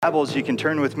Bibles, you can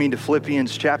turn with me to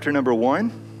Philippians chapter number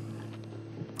 1.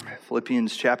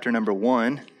 Philippians chapter number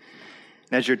 1. And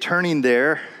as you're turning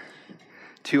there,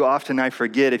 too often I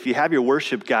forget, if you have your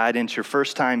worship guide and it's your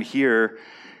first time here,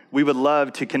 we would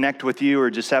love to connect with you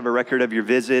or just have a record of your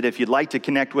visit. If you'd like to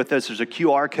connect with us, there's a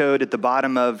QR code at the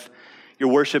bottom of your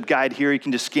worship guide here. You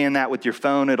can just scan that with your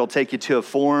phone. It'll take you to a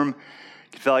form. You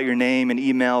can fill out your name and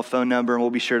email, phone number, and we'll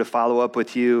be sure to follow up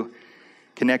with you,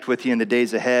 connect with you in the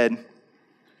days ahead.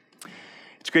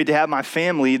 It's great to have my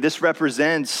family. This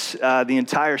represents the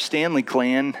entire Stanley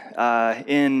clan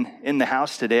in the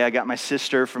house today. I got my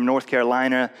sister from North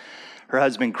Carolina. Her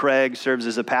husband, Craig, serves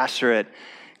as a pastor at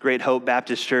Great Hope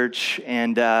Baptist Church.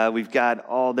 And we've got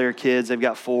all their kids. They've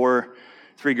got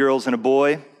three girls and a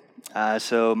boy.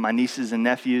 So my nieces and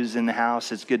nephews in the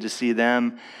house. It's good to see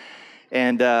them.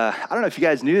 And I don't know if you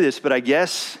guys knew this, but I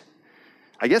guess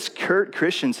Kurt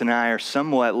Christensen and I are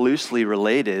somewhat loosely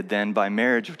related then by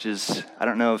marriage, which is, I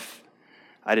don't know if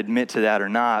I'd admit to that or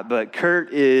not, but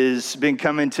Kurt has been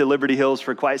coming to Liberty Hills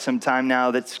for quite some time now.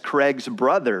 That's Craig's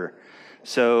brother.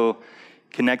 So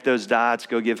connect those dots,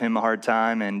 go give him a hard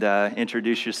time and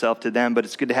introduce yourself to them. But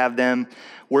it's good to have them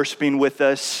worshiping with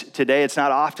us today. It's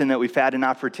not often that we've had an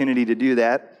opportunity to do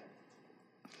that.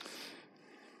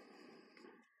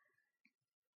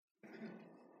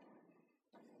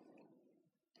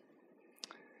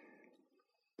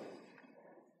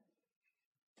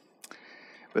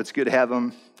 But it's good to have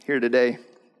them here today.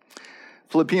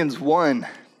 Philippians 1,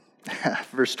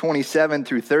 verse 27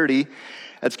 through 30.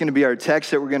 That's going to be our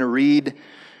text that we're going to read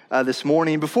this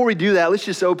morning. Before we do that, let's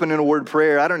just open in a word of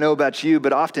prayer. I don't know about you,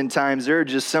 but oftentimes there are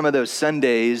just some of those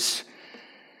Sundays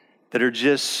that are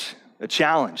just a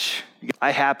challenge.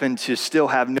 I happen to still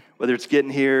have, whether it's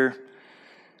getting here,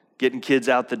 getting kids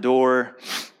out the door,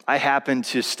 I happen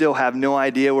to still have no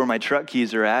idea where my truck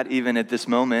keys are at, even at this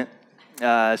moment.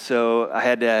 So I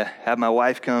had to have my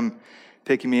wife come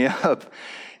pick me up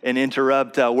and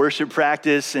interrupt worship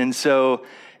practice. And so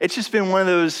it's just been one of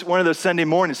those Sunday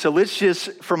mornings. So let's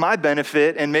just, for my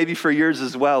benefit and maybe for yours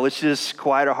as well, let's just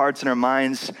quiet our hearts and our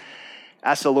minds,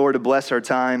 ask the Lord to bless our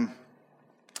time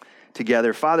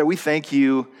together. Father, we thank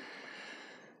you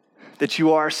that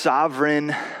you are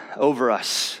sovereign over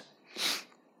us,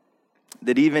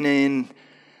 that even in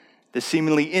the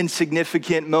seemingly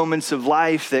insignificant moments of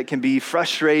life that can be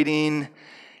frustrating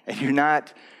and you're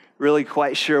not really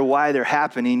quite sure why they're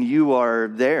happening, you are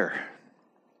there.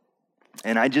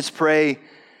 And I just pray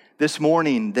this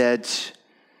morning that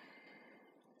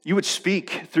you would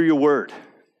speak through your word,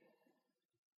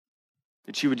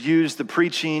 that you would use the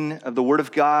preaching of the word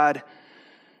of God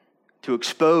to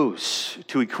expose,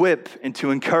 to equip, and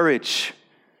to encourage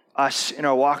us in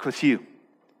our walk with you.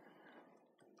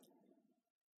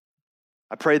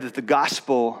 I pray that the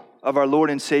gospel of our Lord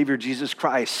and Savior, Jesus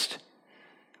Christ,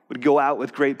 would go out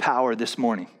with great power this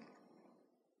morning.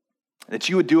 That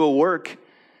you would do a work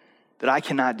that I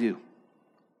cannot do.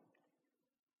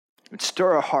 It would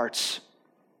stir our hearts.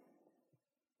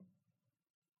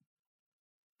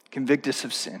 Convict us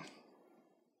of sin.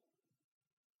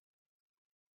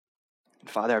 And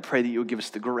Father, I pray that you would give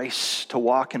us the grace to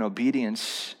walk in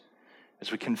obedience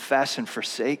as we confess and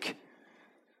forsake.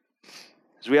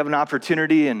 As we have an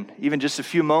opportunity and even just a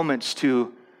few moments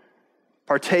to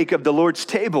partake of the Lord's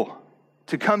table,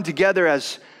 to come together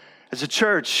as a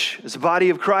church, as a body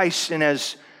of Christ, and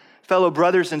as fellow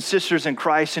brothers and sisters in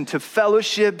Christ, and to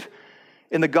fellowship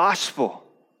in the gospel,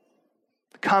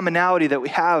 the commonality that we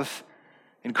have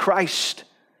in Christ,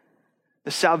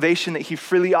 the salvation that he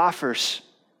freely offers.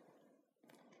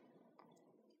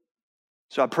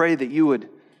 So I pray that you would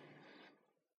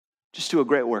just do a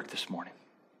great work this morning.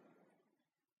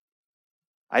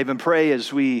 I even pray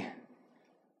as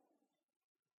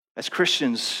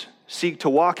Christians, seek to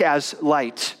walk as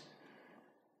light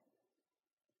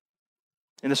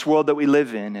in this world that we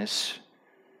live in, as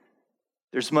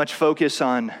there's much focus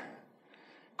on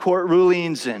court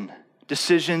rulings and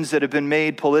decisions that have been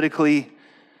made politically.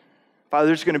 Father,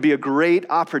 there's going to be a great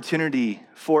opportunity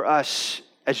for us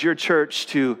as your church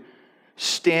to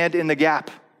stand in the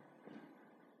gap,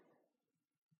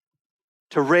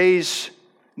 to raise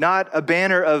not a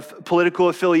banner of political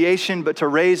affiliation, but to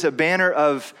raise a banner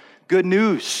of good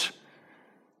news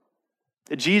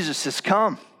that Jesus has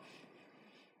come.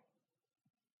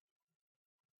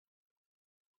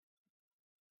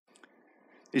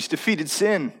 He's defeated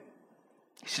sin.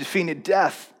 He's defeated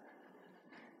death.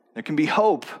 There can be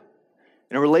hope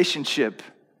in a relationship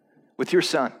with your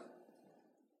Son.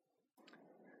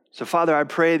 So, Father, I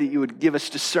pray that you would give us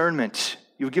discernment.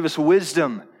 You would give us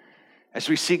wisdom as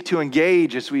we seek to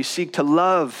engage, as we seek to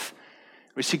love,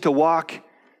 we seek to walk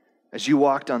as you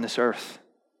walked on this earth.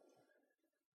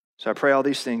 So I pray all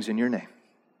these things in your name.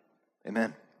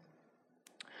 Amen.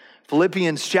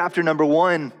 Philippians chapter number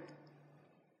 1,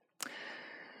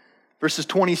 verses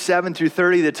 27 through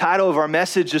 30. The title of our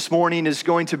message this morning is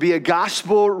going to be a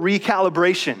gospel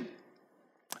recalibration.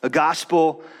 A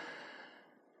gospel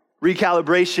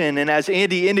recalibration. And as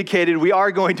Andy indicated, we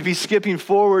are going to be skipping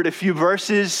forward a few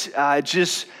verses. It's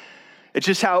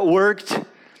just how it worked.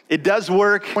 It does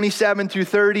work, 27 through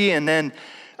 30, and then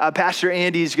Pastor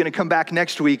Andy is going to come back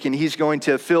next week, and he's going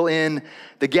to fill in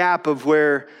the gap of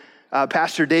where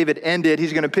Pastor David ended.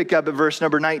 He's going to pick up at verse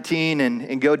number 19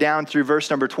 and go down through verse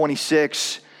number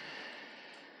 26.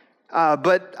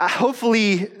 But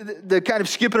hopefully the kind of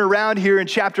skipping around here in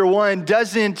chapter 1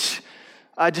 doesn't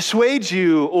dissuade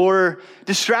you or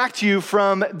distract you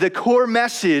from the core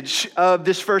message of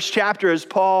this first chapter as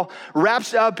Paul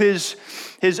wraps up his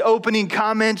opening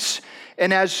comments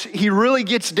and as he really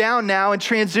gets down now and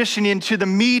transitioning into the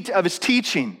meat of his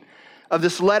teaching of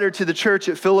this letter to the church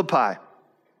at Philippi.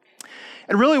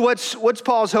 And really what's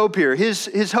Paul's hope here?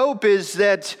 His hope is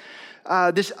that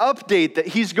this update that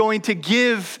he's going to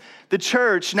give the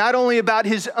church, not only about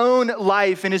his own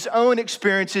life and his own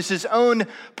experiences, his own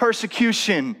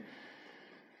persecution,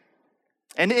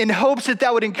 and in hopes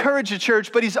that would encourage the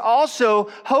church, but he's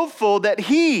also hopeful that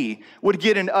he would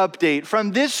get an update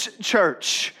from this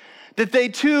church, that they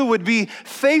too would be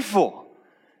faithful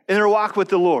in their walk with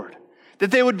the Lord, that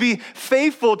they would be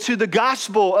faithful to the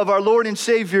gospel of our Lord and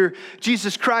Savior,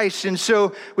 Jesus Christ. And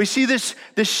so we see this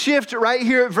shift right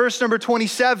here at verse number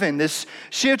 27, this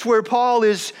shift where Paul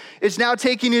is now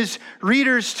taking his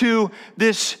readers to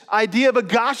this idea of a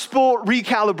gospel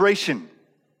recalibration.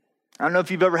 I don't know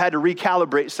if you've ever had to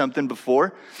recalibrate something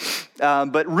before,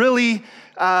 but really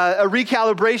a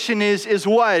recalibration is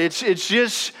what? It's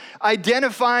just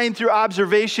identifying through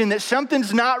observation that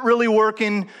something's not really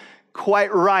working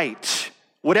quite right.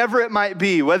 Whatever it might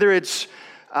be, whether it's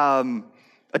a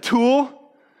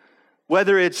tool,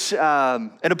 whether it's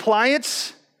an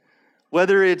appliance,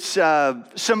 whether it's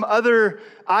some other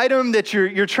item that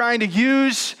you're trying to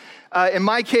use. In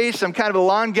my case, I'm kind of a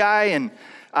lawn guy, and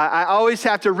I always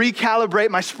have to recalibrate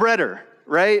my spreader,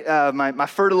 right? My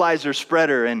fertilizer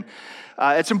spreader. And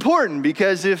it's important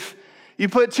because if you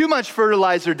put too much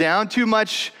fertilizer down, too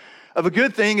much of a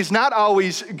good thing is not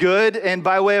always good, and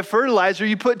by way of fertilizer,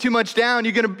 you put too much down,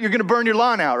 you're gonna burn your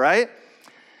lawn out, right?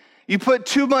 You put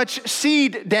too much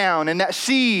seed down, and that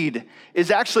seed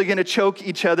is actually gonna choke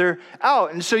each other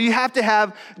out. And so you have to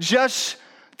have just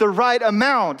the right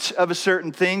amount of a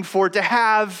certain thing for it to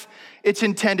have its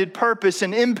intended purpose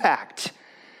and impact.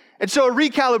 And so a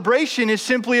recalibration is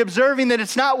simply observing that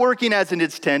it's not working as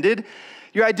it's intended.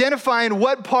 You're identifying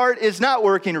what part is not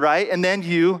working right, and then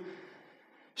you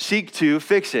seek to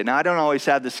fix it. Now, I don't always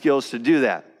have the skills to do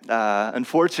that.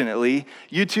 Unfortunately,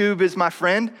 YouTube is my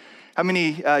friend. How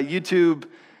many YouTube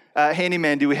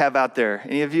handyman do we have out there?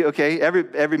 Any of you? Okay,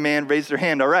 every man raised their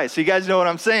hand. All right, so you guys know what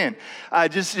I'm saying.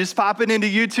 Just pop it into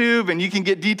YouTube, and you can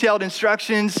get detailed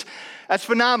instructions. That's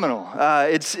phenomenal.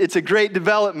 It's a great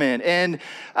development. And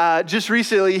just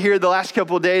recently here, the last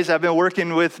couple of days, I've been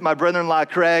working with my brother-in-law,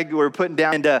 Craig. We're putting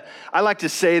down, and I like to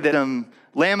say that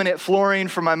laminate flooring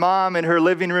for my mom in her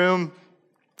living room.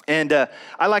 And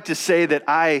I like to say that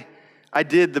I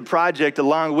did the project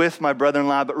along with my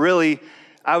brother-in-law, but really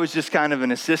I was just kind of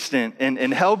an assistant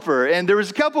and helper. And there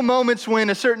was a couple moments when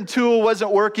a certain tool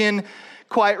wasn't working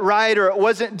quite right, or it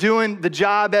wasn't doing the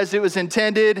job as it was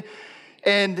intended.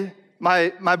 And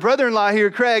my brother-in-law here,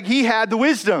 Craig, he had the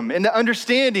wisdom and the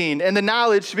understanding and the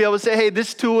knowledge to be able to say, hey,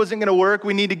 this tool isn't going to work.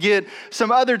 We need to get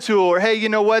some other tool. Or, hey, you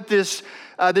know what, this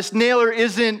nailer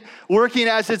isn't working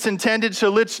as it's intended, so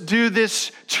let's do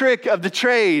this trick of the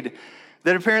trade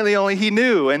that apparently only he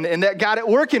knew, and that got it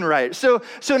working right. So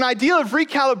an ideal of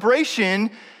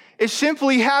recalibration is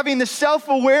simply having the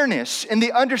self-awareness and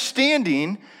the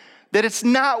understanding that it's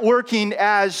not working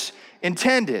as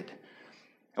intended.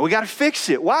 And we got to fix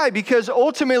it. Why? Because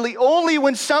ultimately, only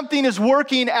when something is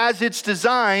working as it's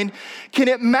designed can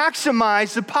it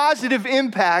maximize the positive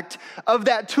impact of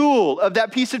that tool, of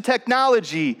that piece of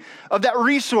technology, of that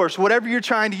resource, whatever you're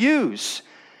trying to use.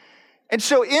 And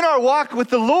so in our walk with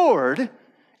the Lord,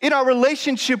 in our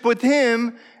relationship with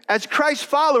Him, as Christ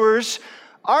followers,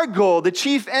 our goal, the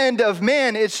chief end of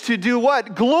man, is to do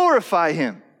what? Glorify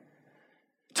Him.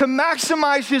 To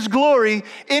maximize His glory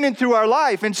in and through our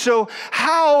life. And so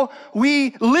how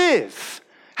we live,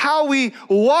 how we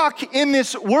walk in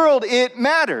this world, it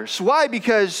matters. Why?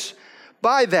 Because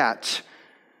by that,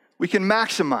 we can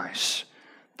maximize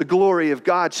the glory of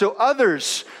God. So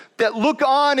others that look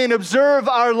on and observe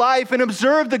our life and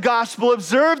observe the gospel,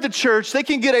 observe the church, they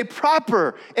can get a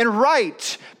proper and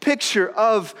right picture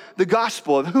of the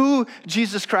gospel, of who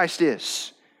Jesus Christ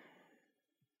is.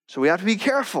 So we have to be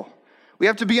careful. We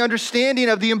have to be understanding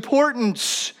of the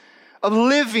importance of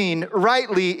living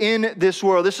rightly in this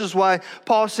world. This is why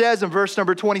Paul says in verse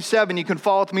number 27, you can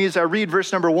follow with me as I read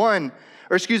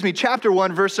chapter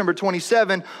 1, verse number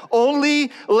 27,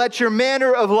 only let your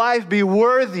manner of life be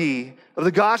worthy of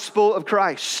the gospel of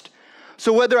Christ.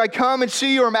 So whether I come and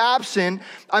see you or am absent,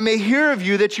 I may hear of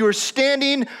you that you are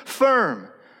standing firm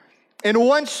in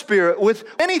one spirit with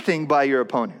anything by your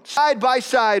opponents, side by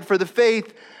side for the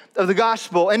faith of the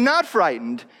gospel, and not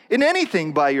frightened in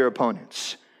anything by your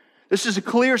opponents. This is a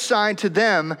clear sign to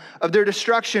them of their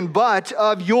destruction, but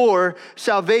of your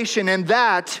salvation, and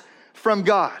that from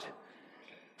God.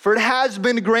 For it has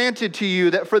been granted to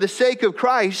you that for the sake of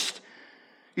Christ,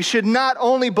 you should not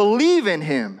only believe in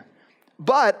him,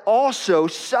 but also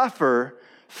suffer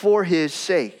for his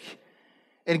sake.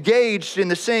 Engaged in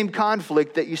the same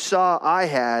conflict that you saw I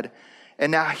had,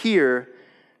 and now hear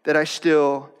that I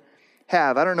still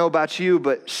have. I don't know about you,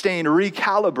 but staying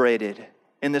recalibrated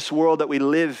in this world that we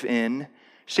live in,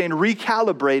 staying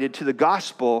recalibrated to the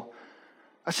gospel,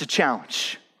 that's a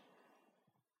challenge.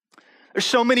 There's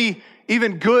so many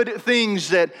even good things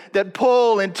that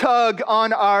pull and tug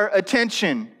on our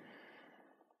attention.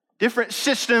 Different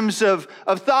systems of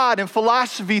thought and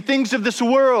philosophy, things of this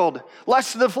world,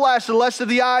 lust of the flesh, the lust of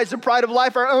the eyes, the pride of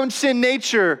life, our own sin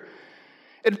nature.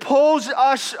 It pulls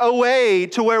us away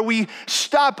to where we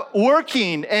stop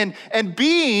working and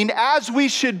being as we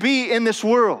should be in this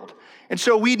world. And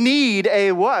so we need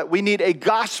a what? We need a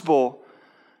gospel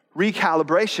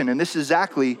recalibration. And this is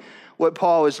exactly what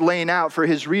Paul is laying out for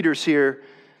his readers here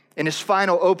in his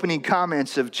final opening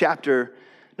comments of chapter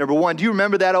number 1. Do you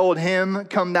remember that old hymn,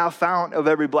 Come Thou Fount of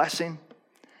Every Blessing?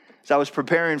 As I was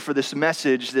preparing for this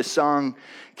message, this song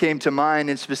came to mind,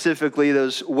 and specifically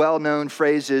those well-known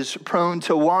phrases, prone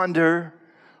to wander,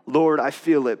 Lord, I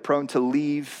feel it, prone to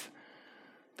leave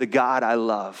the God I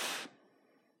love.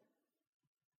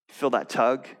 Feel that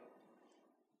tug?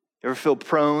 You ever feel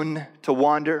prone to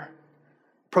wander,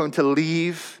 prone to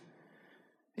leave,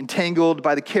 entangled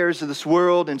by the cares of this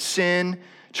world and sin,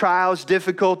 trials,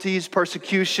 difficulties,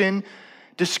 persecution,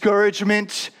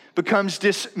 discouragement becomes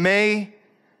dismay?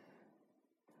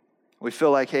 We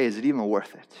feel like, hey, is it even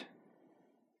worth it?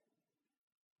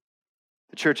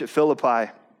 The church at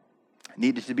Philippi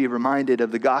needed to be reminded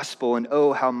of the gospel, and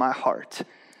oh, how my heart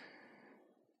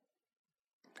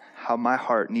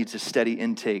needs a steady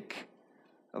intake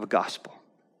of a gospel.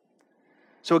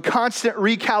 So a constant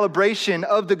recalibration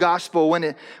of the gospel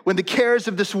when the cares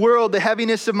of this world, the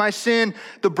heaviness of my sin,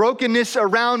 the brokenness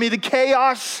around me, the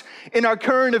chaos in our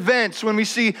current events, when we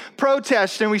see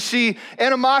protests and we see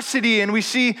animosity and we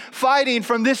see fighting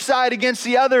from this side against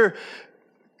the other,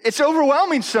 it's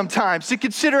overwhelming sometimes to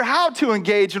consider how to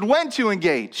engage and when to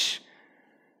engage.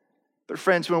 But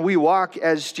friends, when we walk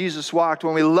as Jesus walked,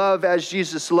 when we love as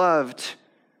Jesus loved,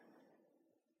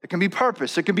 there can be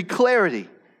purpose, there can be clarity.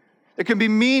 There can be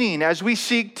meaning as we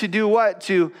seek to do what?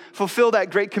 To fulfill that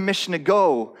great commission to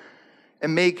go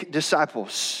and make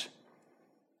disciples.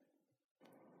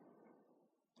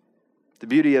 The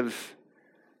beauty of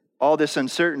all this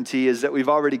uncertainty is that we've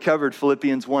already covered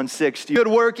Philippians 1:6. Good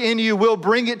work in you will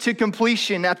bring it to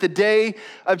completion at the day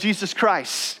of Jesus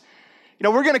Christ. You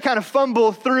know, we're going to kind of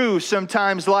fumble through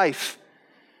sometimes life.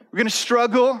 We're going to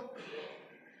struggle.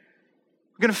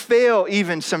 We're going to fail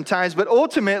even sometimes, but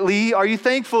ultimately, are you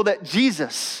thankful that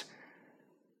Jesus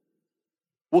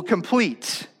will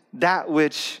complete that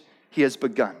which he has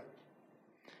begun?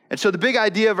 And so the big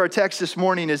idea of our text this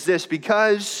morning is this: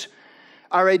 because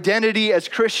our identity as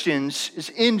Christians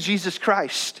is in Jesus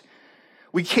Christ,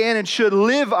 we can and should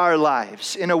live our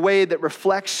lives in a way that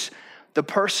reflects the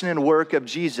person and work of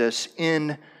Jesus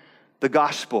in the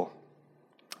gospel.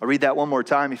 I'll read that one more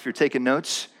time if you're taking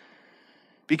notes.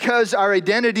 Because our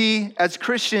identity as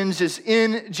Christians is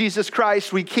in Jesus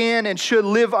Christ, we can and should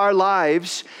live our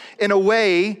lives in a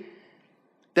way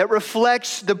that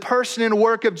reflects the person and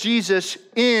work of Jesus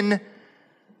in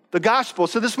the gospel.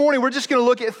 So this morning, we're just going to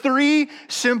look at 3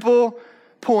 simple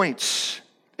points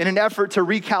in an effort to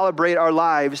recalibrate our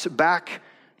lives back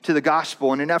to the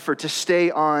gospel, in an effort to stay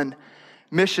on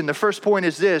mission. The first point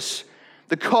is this: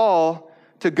 the call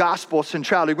to gospel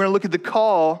centrality. We're going to look at the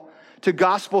call to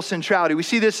gospel centrality. We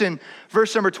see this in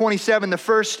verse number 27, the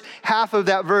first half of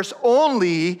that verse.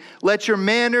 Only let your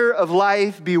manner of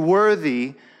life be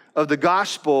worthy of the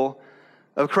gospel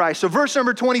of Christ. So verse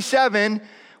number 27,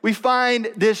 we find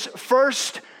this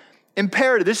first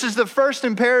imperative. This is the first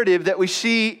imperative that we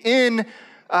see in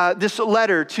this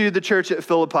letter to the church at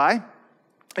Philippi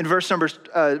in verse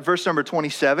number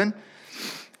 27.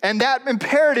 And that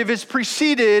imperative is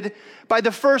preceded by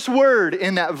the first word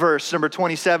in that verse, number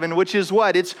 27, which is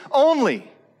what? It's only.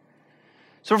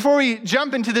 So before we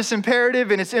jump into this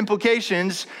imperative and its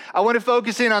implications, I want to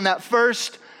focus in on that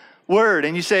first word.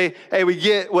 And you say, hey, we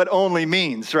get what only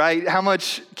means, right? How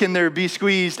much can there be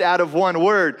squeezed out of one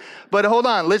word? But hold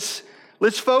on, let's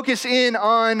focus in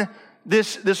on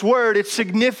this word. It's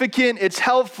significant, it's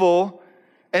helpful,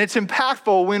 and it's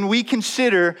impactful when we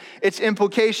consider its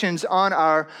implications on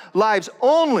our lives.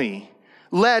 Only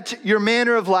let your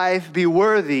manner of life be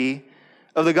worthy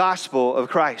of the gospel of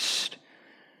Christ.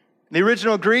 In the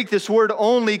original Greek, this word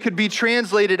only could be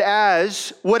translated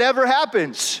as whatever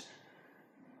happens.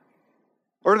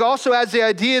 Or it also has the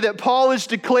idea that Paul is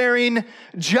declaring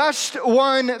just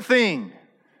one thing.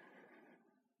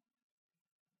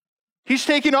 He's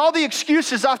taking all the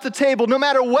excuses off the table, no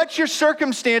matter what your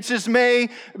circumstances may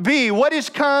be. What has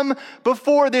come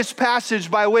before this passage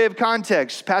by way of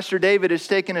context? Pastor David has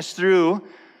taken us through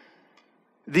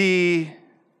the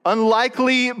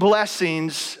unlikely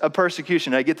blessings of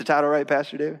persecution. Did I get the title right,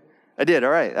 Pastor David? I did,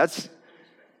 all right.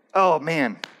 Oh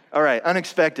man, all right,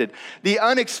 unexpected. The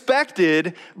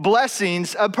unexpected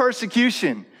blessings of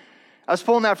persecution. I was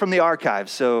pulling that from the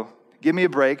archives, so give me a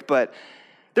break, but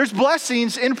there's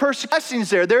blessings in persecution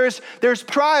there. There's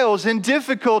trials and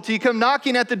difficulty come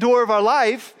knocking at the door of our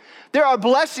life. There are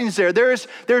blessings there. There's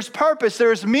purpose.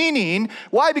 There's meaning.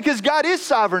 Why? Because God is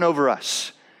sovereign over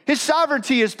us. His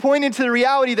sovereignty is pointing to the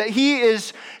reality that He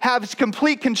has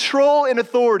complete control and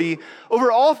authority over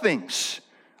all things,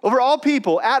 over all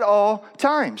people, at all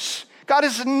times. God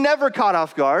is never caught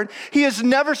off guard. He is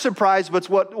never surprised with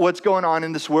what's going on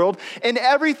in this world. And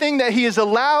everything that He has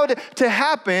allowed to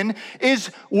happen is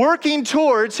working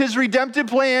towards His redemptive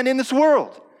plan in this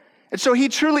world. And so He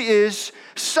truly is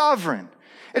sovereign.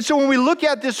 And so when we look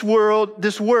at this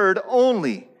word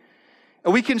only,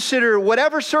 and we consider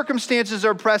whatever circumstances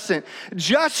are present,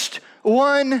 just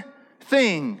one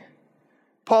thing,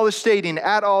 Paul is stating,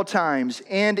 at all times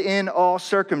and in all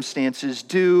circumstances,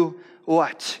 do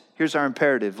what? Here's our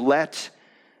imperative. Let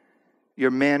your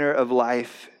manner of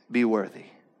life be worthy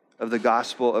of the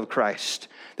gospel of Christ.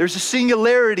 There's a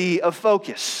singularity of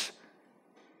focus.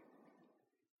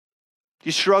 Do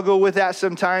you struggle with that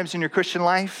sometimes in your Christian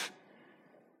life?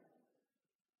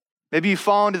 Maybe you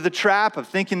fall into the trap of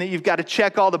thinking that you've got to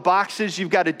check all the boxes,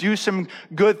 you've got to do some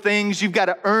good things, you've got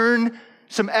to earn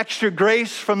some extra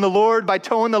grace from the Lord by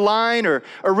towing the line or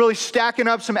really stacking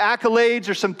up some accolades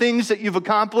or some things that you've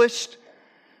accomplished.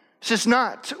 This is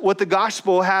not what the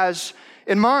gospel has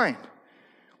in mind.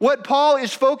 What Paul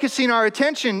is focusing our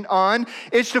attention on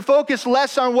is to focus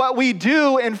less on what we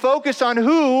do and focus on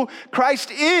who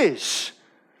Christ is.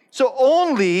 So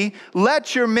only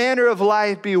let your manner of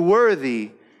life be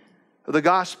worthy of the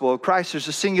gospel of Christ. There's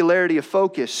a singularity of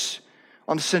focus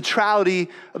on the centrality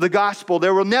of the gospel.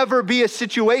 There will never be a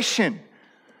situation,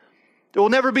 there will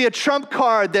never be a trump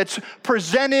card that's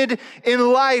presented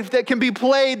in life that can be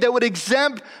played that would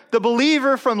exempt the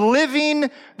believer from living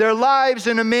their lives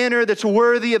in a manner that's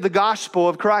worthy of the gospel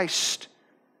of Christ.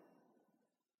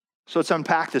 So let's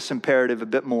unpack this imperative a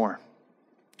bit more.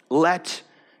 Let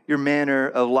your manner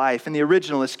of life. And the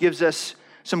originalist gives us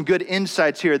some good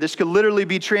insights here. This could literally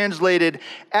be translated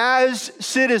as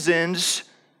citizens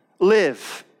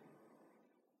live.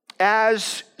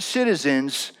 As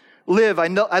citizens live. I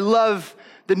love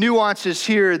the nuances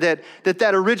here that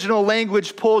original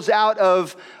language pulls out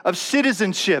of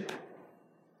citizenship.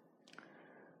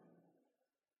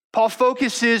 Paul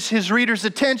focuses his readers'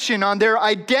 attention on their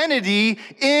identity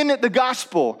in the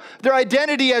gospel, their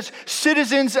identity as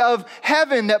citizens of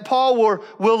heaven that Paul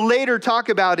will later talk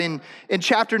about in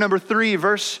chapter number 3,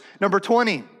 verse number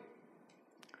 20.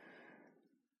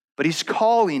 But he's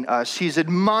calling us, he's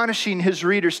admonishing his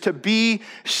readers to be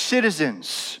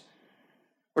citizens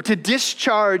or to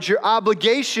discharge your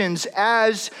obligations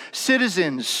as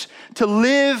citizens, to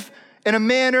live in a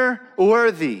manner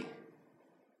worthy.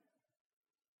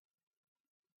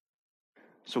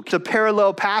 So it's a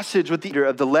parallel passage with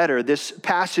the letter. This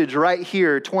passage right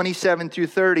here, 27 through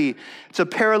 30, it's a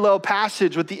parallel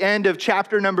passage with the end of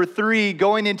chapter number 3,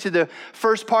 going into the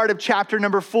first part of chapter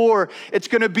number 4. It's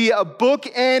going to be a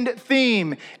bookend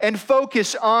theme and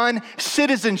focus on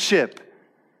citizenship.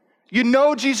 You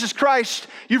know Jesus Christ.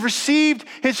 You've received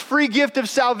His free gift of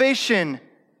salvation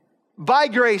by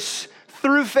grace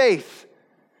through faith.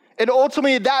 And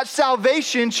ultimately, that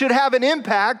salvation should have an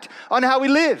impact on how we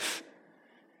live.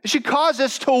 It should cause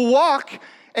us to walk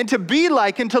and to be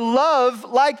like and to love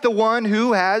like the one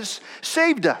who has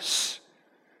saved us.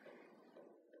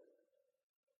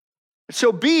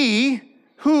 So be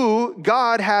who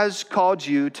God has called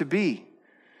you to be.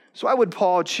 So why would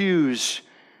Paul choose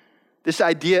this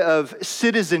idea of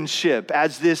citizenship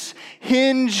as this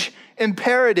hinge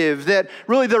imperative that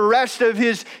really the rest of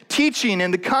his teaching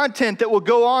and the content that will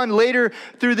go on later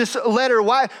through this letter,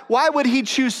 why would he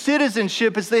choose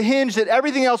citizenship as the hinge that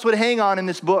everything else would hang on in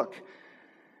this book?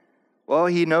 Well,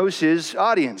 he knows his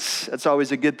audience. That's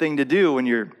always a good thing to do when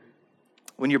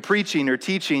you're preaching or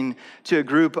teaching to a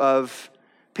group of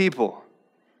people.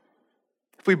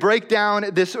 If we break down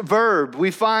this verb,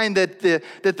 we find that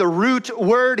the root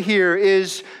word here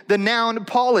is the noun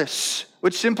polis,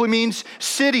 which simply means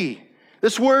city.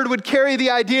 This word would carry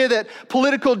the idea that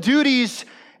political duties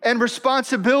and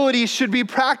responsibilities should be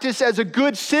practiced as a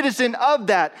good citizen of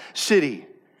that city.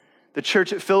 The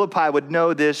church at Philippi would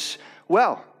know this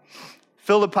well.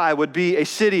 Philippi would be a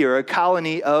city or a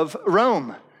colony of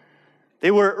Rome. They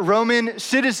were Roman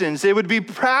citizens. They would be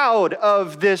proud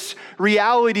of this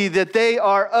reality that they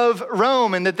are of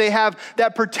Rome and that they have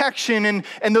that protection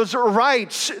and those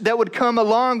rights that would come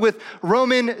along with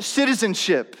Roman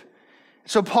citizenship.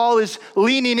 So Paul is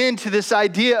leaning into this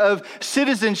idea of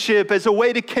citizenship as a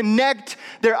way to connect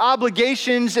their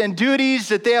obligations and duties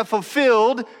that they have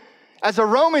fulfilled as a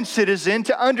Roman citizen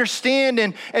to understand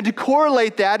and to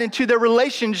correlate that into their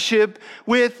relationship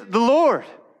with the Lord.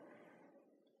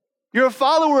 You're a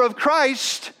follower of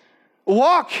Christ.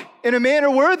 Walk in a manner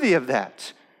worthy of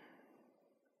that.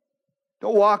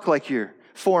 Don't walk like your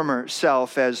former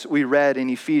self, as we read in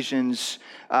Ephesians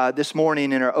this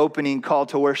morning in our opening call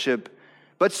to worship.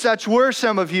 But such were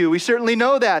some of you. We certainly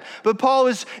know that. But Paul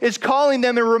is calling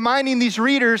them and reminding these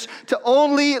readers to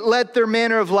only let their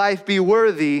manner of life be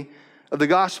worthy of the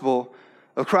gospel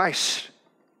of Christ.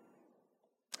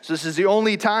 So this is the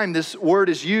only time this word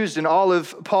is used in all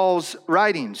of Paul's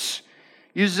writings.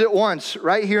 Uses it once,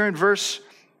 right here in verse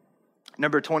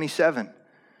number 27.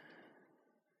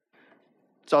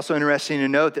 It's also interesting to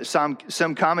note that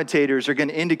some commentators are going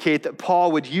to indicate that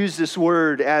Paul would use this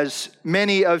word as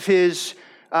many of his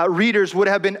readers would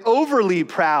have been overly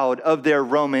proud of their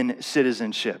Roman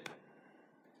citizenship.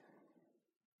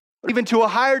 Even to a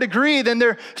higher degree than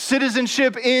their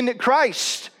citizenship in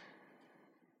Christ.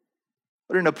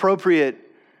 What an appropriate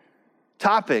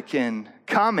topic and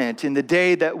comment in the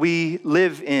day that we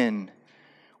live in,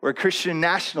 where Christian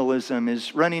nationalism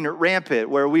is running rampant,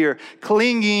 where we are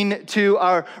clinging to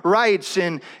our rights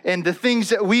and the things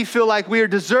that we feel like we are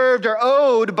deserved or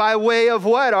owed by way of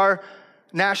what? Our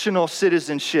national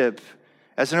citizenship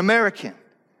as an American.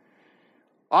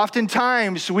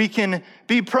 Oftentimes, we can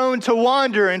be prone to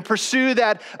wander and pursue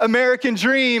that American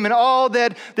dream and all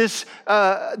that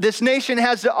this nation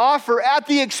has to offer at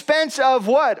the expense of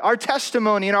what? Our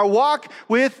testimony and our walk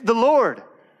with the Lord.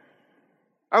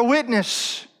 Our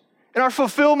witness and our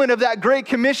fulfillment of that great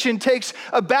commission takes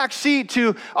a back seat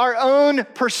to our own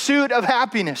pursuit of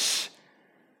happiness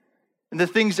and the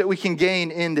things that we can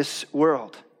gain in this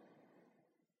world.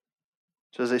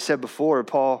 So as I said before,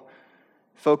 Paul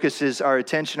focuses our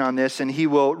attention on this, and he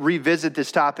will revisit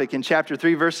this topic in chapter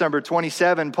 3, verse number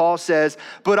 27. Paul says,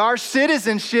 "But our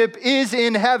citizenship is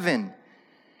in heaven,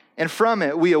 and from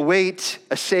it we await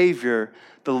a Savior,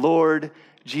 the Lord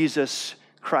Jesus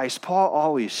Christ." Paul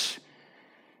always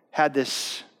had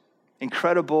this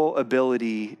incredible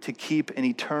ability to keep an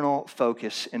eternal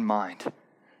focus in mind.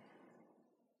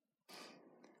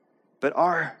 But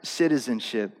our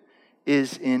citizenship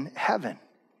is in heaven,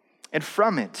 and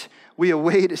from it we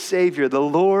await a Savior, the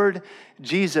Lord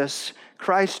Jesus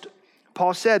Christ.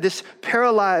 Paul said this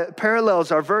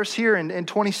parallels our verse here in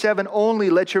 27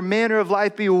 only. Let your manner of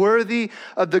life be worthy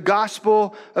of the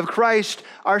gospel of Christ.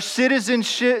 Our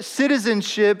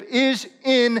citizenship is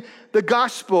in the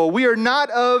gospel. We are not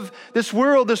of this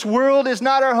world. This world is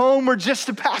not our home. We're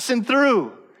just passing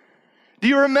through. Do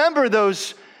you remember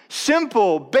those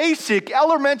simple, basic,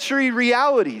 elementary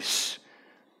realities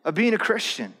of being a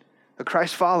Christian, a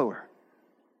Christ follower?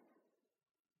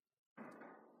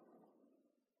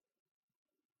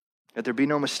 Let there be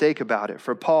no mistake about it.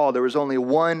 For Paul, there was only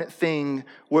one thing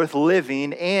worth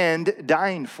living and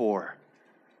dying for.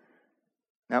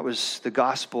 That was the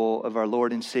gospel of our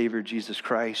Lord and Savior, Jesus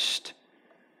Christ.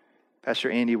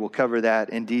 Pastor Andy will cover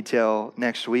that in detail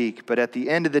next week. But at the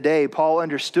end of the day, Paul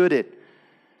understood it,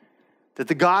 that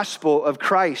the gospel of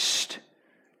Christ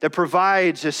that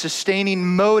provides a sustaining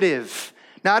motive,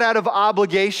 not out of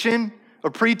obligation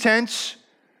or pretense,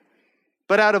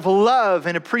 but out of love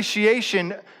and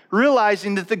appreciation,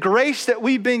 realizing that the grace that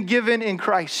we've been given in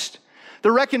Christ,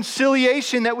 the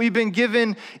reconciliation that we've been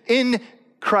given in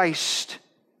Christ,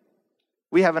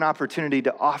 we have an opportunity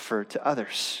to offer to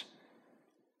others.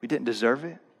 We didn't deserve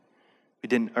it. We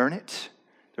didn't earn it.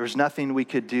 There was nothing we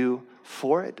could do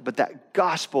for it, but that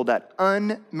gospel, that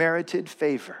unmerited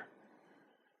favor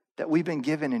that we've been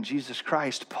given in Jesus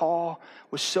Christ, Paul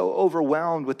was so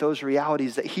overwhelmed with those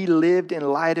realities that he lived in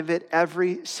light of it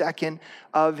every second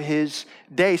of his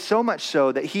day, so much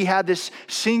so that he had this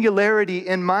singularity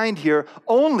in mind here,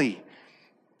 only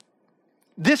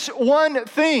this one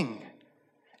thing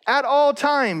at all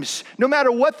times, no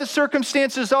matter what the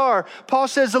circumstances are. Paul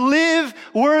says, live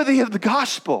worthy of the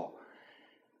gospel.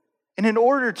 And in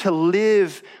order to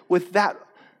live with that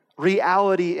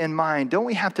reality in mind, don't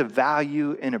we have to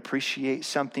value and appreciate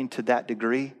something to that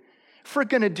degree? If we're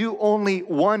going to do only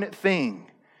one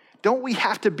thing, don't we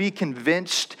have to be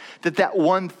convinced that that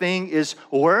one thing is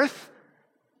worth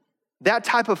that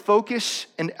type of focus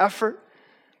and effort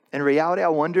and reality? I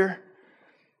wonder,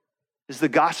 is the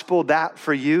gospel that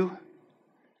for you?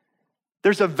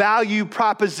 There's a value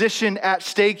proposition at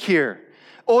stake here.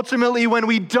 Ultimately, when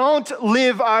we don't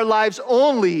live our lives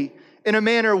only in a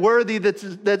manner worthy of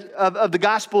the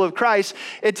gospel of Christ,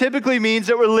 it typically means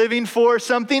that we're living for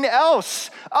something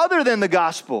else other than the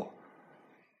gospel.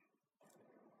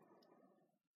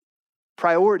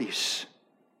 Priorities,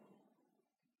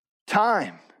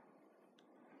 time,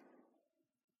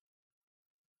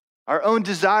 our own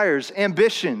desires,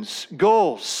 ambitions,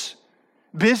 goals,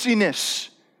 busyness.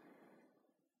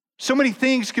 So many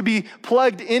things could be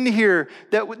plugged in here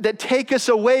that take us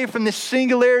away from this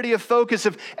singularity of focus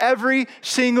of every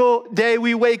single day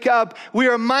we wake up. We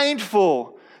are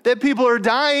mindful that people are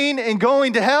dying and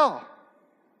going to hell.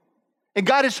 And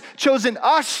God has chosen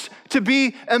us to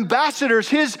be ambassadors,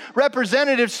 his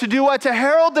representatives, to do what? To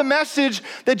herald the message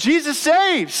that Jesus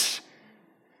saves.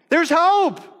 There's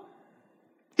hope.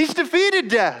 He's defeated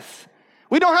death.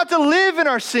 We don't have to live in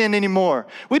our sin anymore.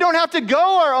 We don't have to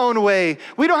go our own way.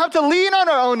 We don't have to lean on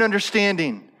our own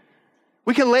understanding.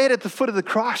 We can lay it at the foot of the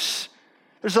cross.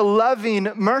 There's a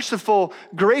loving, merciful,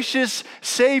 gracious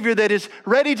Savior that is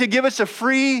ready to give us a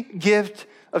free gift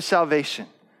of salvation.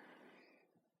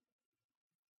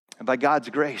 And by God's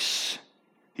grace,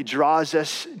 he draws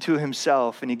us to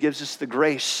himself, and he gives us the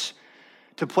grace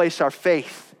to place our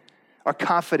faith, our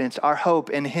confidence, our hope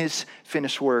in his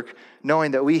finished work,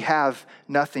 knowing that we have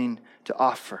nothing to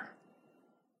offer.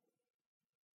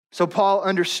 So Paul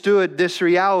understood this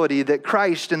reality that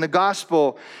Christ and the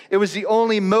gospel, it was the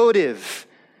only motive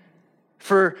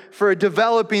for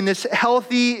developing this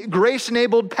healthy,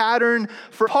 grace-enabled pattern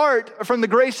for apart from the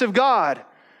grace of God.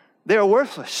 They are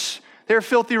worthless. They're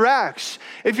filthy rags.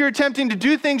 If you're attempting to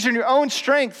do things in your own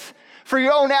strength, for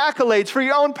your own accolades, for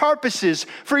your own purposes,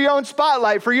 for your own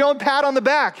spotlight, for your own pat on the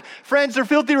back, friends, they're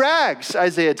filthy rags,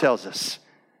 Isaiah tells us.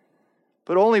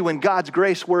 But only when God's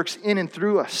grace works in and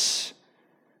through us.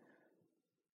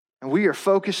 And we are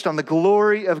focused on the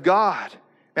glory of God.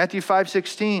 Matthew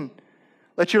 5:16.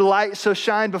 Let your light so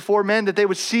shine before men that they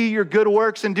would see your good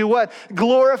works and do what?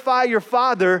 Glorify your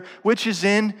Father which is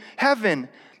in heaven.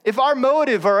 If our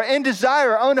motive or our end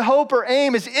desire, our own hope or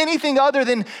aim is anything other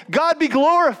than God be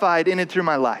glorified in and through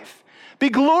my life, be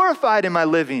glorified in my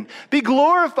living, be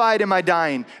glorified in my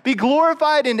dying, be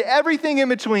glorified in everything in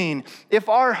between, if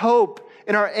our hope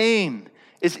and our aim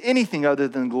is anything other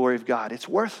than the glory of God, it's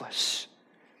worthless.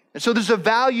 And so there's a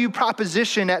value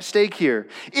proposition at stake here.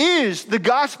 Is the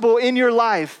gospel in your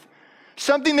life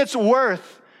something that's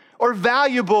worth or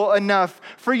valuable enough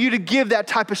for you to give that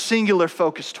type of singular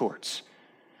focus towards?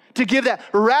 To give that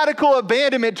radical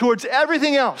abandonment towards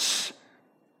everything else.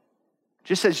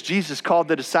 Just as Jesus called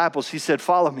the disciples, he said,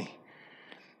 follow me.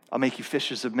 I'll make you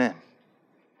fishers of men.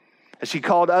 As he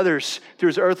called others through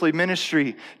his earthly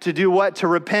ministry to do what? To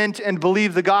repent and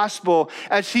believe the gospel.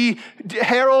 As he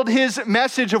heralded his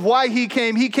message of why he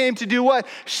came to do what?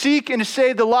 Seek and to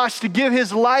save the lost, to give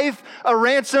his life a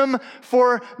ransom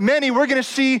for many. We're going to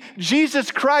see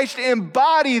Jesus Christ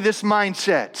embody this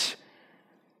mindset.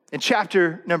 In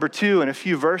chapter number 2, in a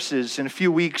few verses, in a few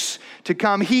weeks to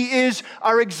come, he is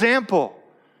our example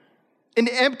in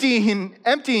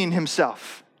emptying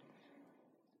himself,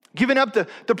 giving up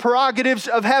the prerogatives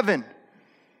of heaven,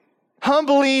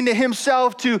 humbling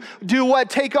himself to do what?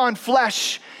 Take on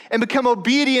flesh and become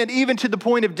obedient even to the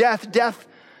point of death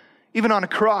even on a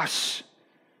cross.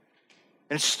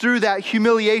 And it's through that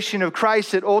humiliation of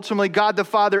Christ that ultimately God the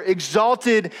Father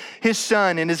exalted his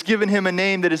Son and has given him a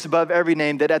name that is above every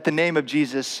name, that at the name of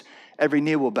Jesus, every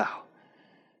knee will bow.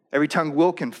 Every tongue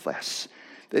will confess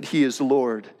that he is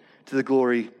Lord, to the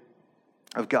glory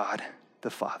of God the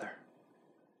Father.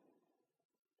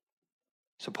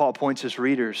 So Paul points his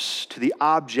readers to the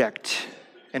object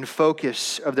and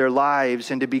focus of their lives.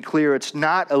 And to be clear, it's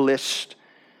not a list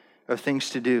of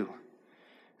things to do.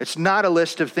 It's not a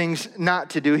list of things not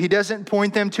to do. He doesn't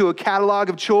point them to a catalog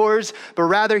of chores, but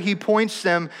rather he points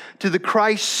them to the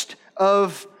Christ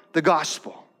of the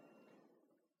gospel.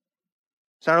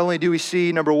 So not only do we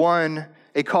see, number one,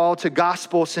 a call to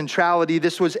gospel centrality.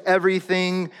 This was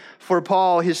everything for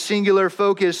Paul. His singular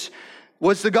focus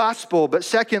was the gospel. But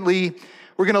secondly,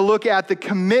 we're going to look at the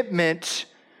commitment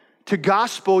to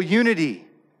gospel unity.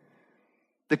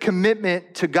 The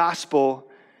commitment to gospel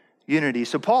unity.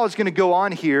 So Paul is going to go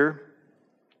on here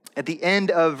at the end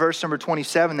of verse number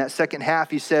 27, that second half.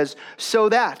 He says, so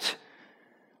that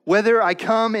whether I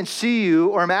come and see you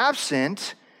or am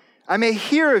absent, I may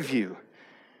hear of you,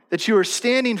 that you are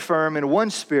standing firm in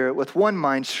one spirit with one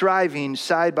mind, striving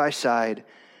side by side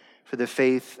for the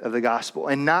faith of the gospel,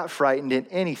 and not frightened in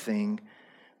anything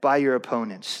by your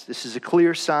opponents. This is a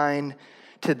clear sign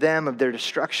to them of their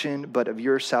destruction, but of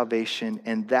your salvation,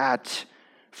 and that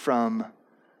from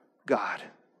God.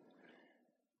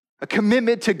 A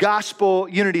commitment to gospel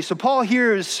unity. So Paul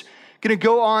here is going to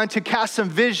go on to cast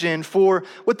some vision for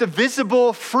what the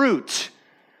visible fruit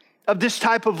of this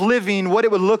type of living, what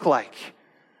it would look like.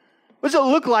 What does it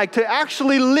look like to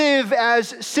actually live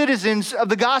as citizens of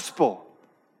the gospel?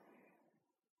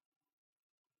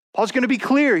 Paul's going to be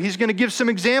clear. He's going to give some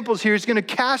examples here. He's going to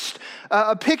cast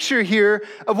a picture here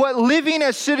of what living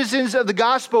as citizens of the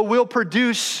gospel will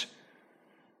produce.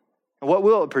 And what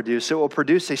will it produce? It will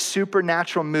produce a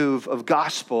supernatural move of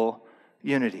gospel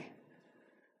unity.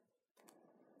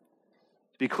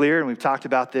 To be clear, and we've talked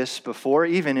about this before,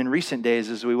 even in recent days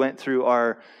as we went through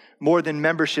our More Than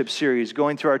Membership series,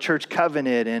 going through our church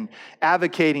covenant and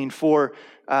advocating for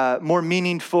more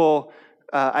meaningful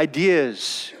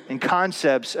ideas and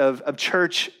concepts of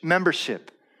church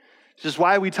membership. This is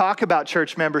why we talk about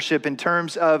church membership in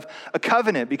terms of a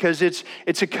covenant, because it's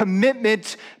a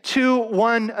commitment to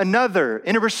one another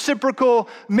in a reciprocal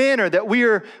manner, that we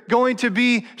are going to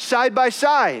be side by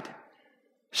side,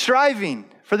 striving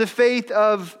for the faith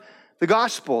of the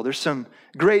gospel. There's some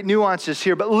great nuances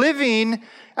here, but living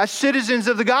as citizens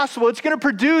of the gospel, it's going to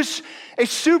produce a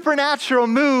supernatural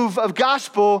move of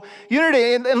gospel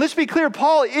unity. And let's be clear,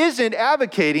 Paul isn't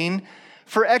advocating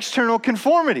for external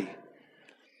conformity.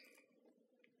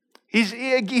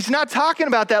 He's not talking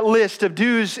about that list of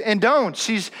do's and don'ts.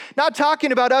 He's not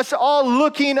talking about us all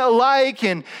looking alike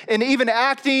and even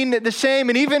acting the same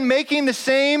and even making the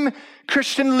same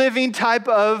Christian living type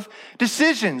of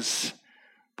decisions.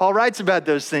 Paul writes about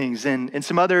those things in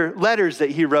some other letters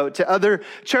that he wrote to other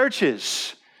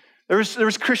churches. There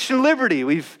was Christian liberty.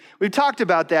 We've talked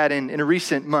about that in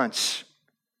recent months.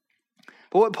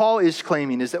 But what Paul is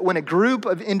claiming is that when a group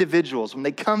of individuals, when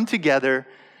they come together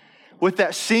with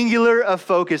that singular of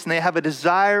focus, and they have a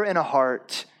desire and a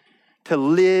heart to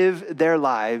live their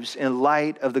lives in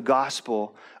light of the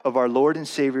gospel of our Lord and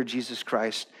Savior Jesus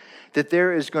Christ, that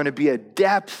there is going to be a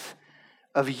depth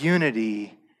of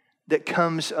unity that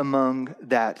comes among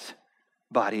that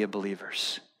body of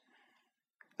believers.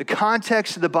 The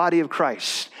context of the body of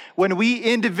Christ, when we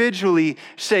individually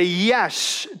say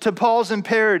yes to Paul's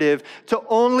imperative to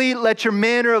only let your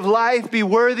manner of life be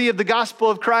worthy of the gospel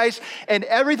of Christ, and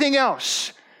everything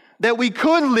else that we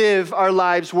could live our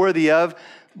lives worthy of,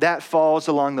 that falls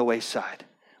along the wayside.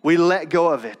 We let go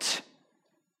of it.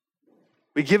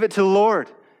 We give it to the Lord.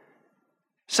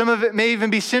 Some of it may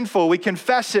even be sinful. We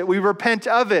confess it. We repent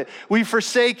of it. We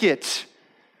forsake it.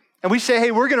 And we say, hey,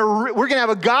 we're gonna have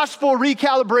a gospel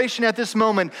recalibration at this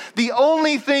moment. The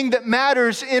only thing that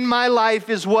matters in my life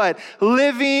is what?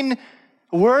 Living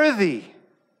worthy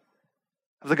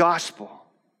of the gospel.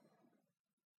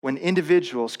 When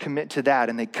individuals commit to that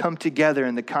and they come together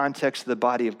in the context of the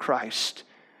body of Christ,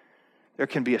 there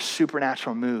can be a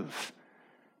supernatural move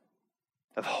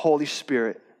of Holy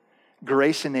Spirit,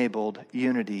 grace-enabled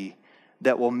unity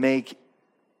that will make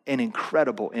an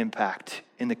incredible impact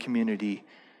in the community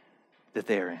that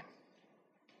they are in.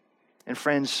 And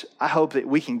friends, I hope that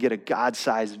we can get a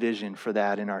God-sized vision for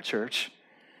that in our church.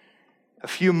 A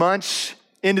few months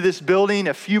into this building,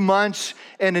 a few months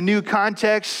in a new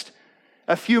context,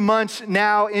 a few months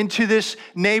now into this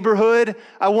neighborhood,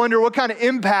 I wonder what kind of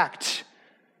impact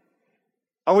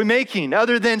are we making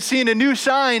other than seeing a new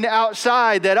sign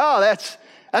outside that, oh,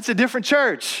 that's a different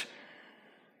church.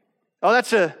 Oh,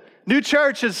 that's a new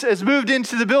church has moved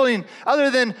into the building. Other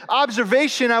than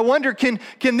observation, I wonder, can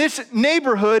this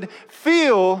neighborhood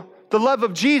feel the love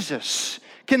of Jesus?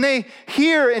 Can they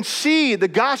hear and see the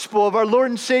gospel of our Lord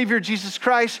and Savior Jesus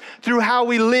Christ through how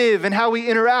we live and how we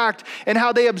interact and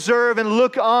how they observe and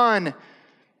look on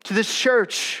to this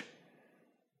church.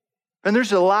 And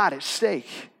there's a lot at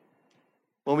stake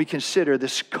when we consider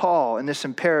this call and this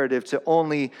imperative to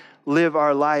only live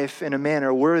our life in a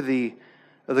manner worthy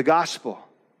of the gospel.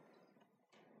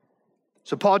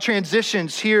 So Paul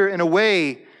transitions here in a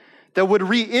way that would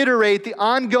reiterate the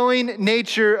ongoing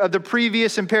nature of the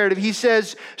previous imperative. He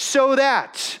says, so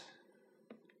that.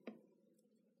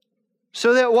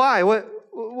 So that why?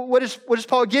 What is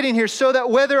Paul getting here? So that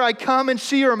whether I come and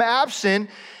see you or am absent,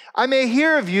 I may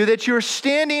hear of you that you are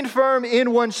standing firm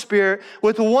in one spirit,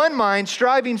 with one mind,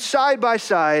 striving side by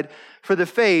side for the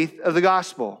faith of the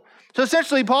gospel. So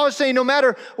essentially, Paul is saying no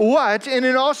matter what, and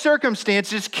in all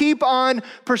circumstances, keep on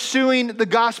pursuing the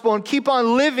gospel and keep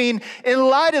on living in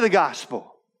light of the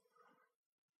gospel.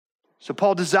 So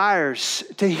Paul desires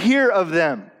to hear of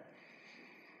them,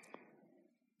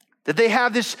 that they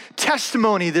have this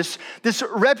testimony, this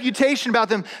reputation about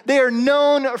them. They are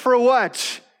known for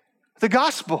what? The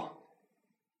gospel.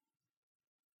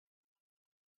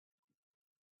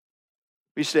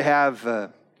 We used to have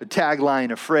a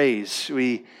tagline, a phrase.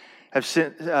 We have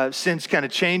since kind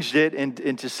of changed it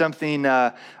into something,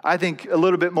 I think, a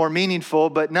little bit more meaningful,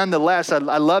 but nonetheless, I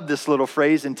love this little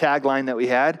phrase and tagline that we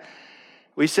had.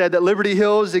 We said that Liberty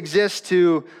Hills exists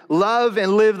to love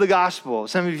and live the gospel.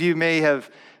 Some of you may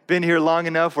have been here long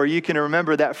enough where you can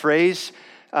remember that phrase.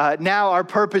 Now our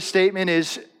purpose statement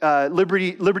is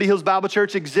Liberty Hills Bible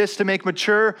Church exists to make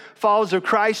mature followers of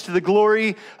Christ to the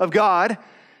glory of God.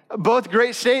 Both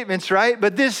great statements, right?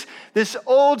 But this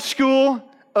old school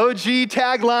OG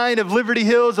tagline of Liberty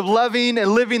Hills, of loving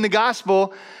and living the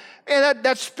gospel, and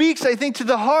that speaks, I think, to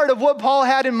the heart of what Paul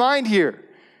had in mind here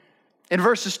in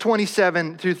verses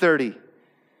 27 through 30.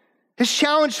 His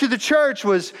challenge to the church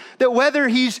was that whether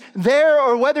he's there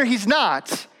or whether he's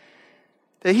not,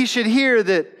 that he should hear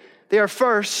that they are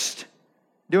first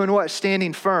doing what?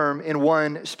 Standing firm in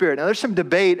one spirit. Now, there's some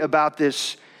debate about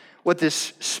this, what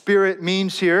this spirit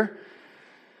means here.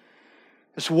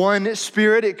 This one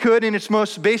spirit, it could in its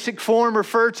most basic form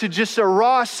refer to just a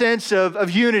raw sense of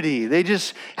unity. They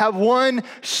just have one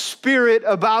spirit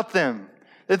about them,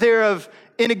 that they're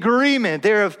in agreement,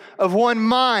 they're of one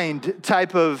mind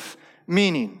type of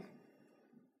meaning.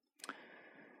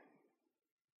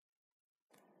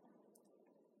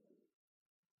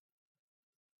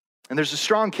 And there's a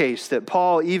strong case that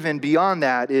Paul, even beyond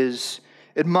that, is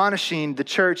admonishing the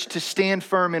church to stand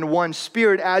firm in one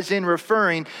spirit, as in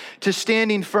referring to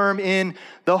standing firm in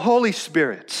the Holy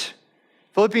Spirit.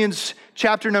 Philippians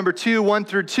chapter number 2, 1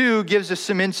 through 2 gives us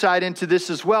some insight into this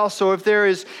as well. So if there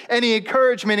is any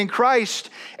encouragement in Christ,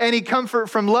 any comfort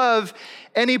from love,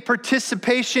 any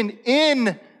participation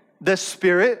in the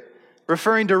Spirit,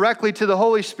 referring directly to the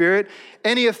Holy Spirit,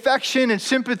 any affection and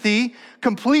sympathy,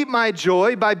 complete my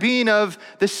joy by being of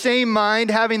the same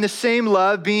mind, having the same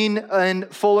love, being in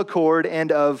full accord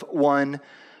and of one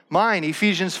mind.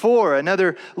 Ephesians 4,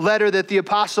 another letter that the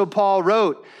Apostle Paul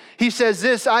wrote. He says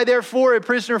this, I therefore, a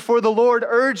prisoner for the Lord,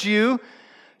 urge you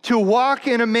to walk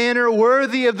in a manner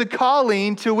worthy of the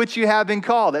calling to which you have been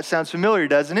called. That sounds familiar,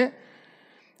 doesn't it?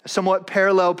 A somewhat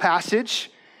parallel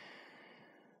passage.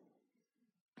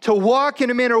 To walk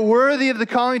in a manner worthy of the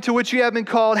calling to which you have been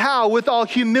called. How? With all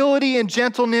humility and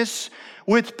gentleness,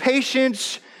 with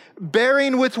patience,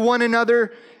 bearing with one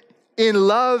another in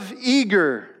love,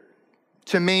 eager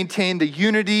to maintain the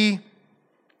unity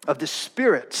of the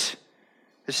Spirit.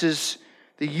 This is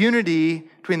the unity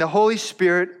between the Holy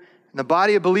Spirit and the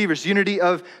body of believers, unity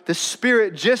of the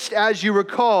Spirit, just as you were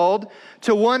called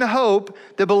to one hope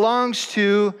that belongs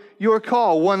to your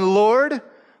call. One Lord,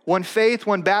 one faith,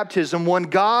 one baptism, one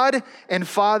God and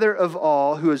Father of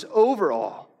all, who is over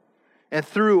all and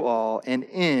through all and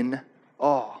in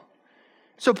all.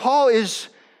 So Paul is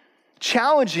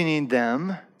challenging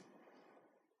them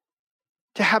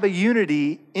to have a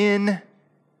unity in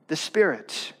the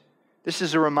Spirit. This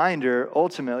is a reminder,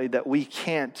 ultimately, that we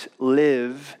can't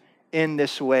live in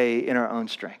this way in our own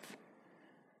strength.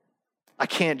 I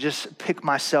can't just pick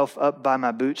myself up by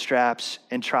my bootstraps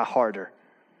and try harder.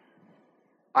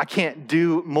 I can't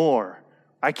do more.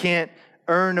 I can't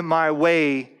earn my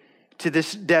way to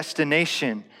this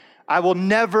destination. I will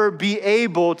never be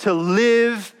able to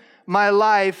live my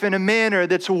life in a manner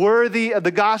that's worthy of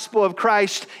the gospel of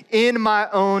Christ in my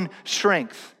own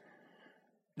strength.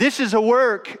 This is a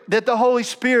work that the Holy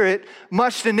Spirit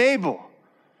must enable.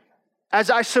 As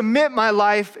I submit my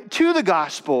life to the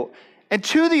gospel and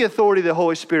to the authority of the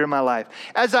Holy Spirit in my life,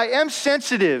 as I am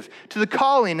sensitive to the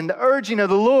calling and the urging of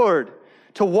the Lord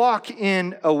to walk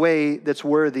in a way that's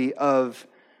worthy of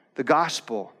the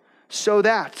gospel, so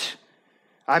that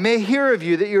I may hear of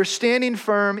you that you're standing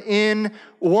firm in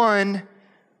one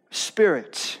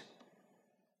Spirit.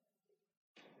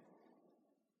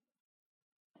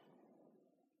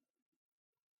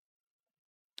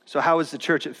 So how is the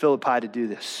church at Philippi to do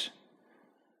this?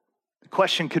 The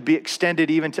question could be extended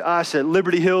even to us at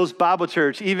Liberty Hills Bible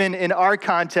Church, even in our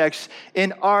context,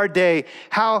 in our day.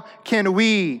 How can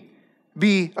we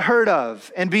be heard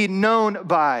of and be known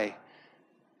by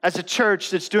as a church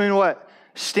that's doing what?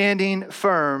 Standing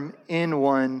firm in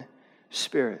one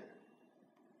Spirit.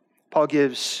 Paul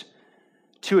gives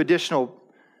two additional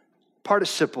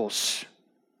participles.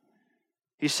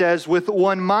 He says, with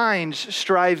one mind,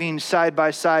 striving side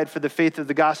by side for the faith of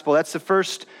the gospel. That's the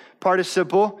first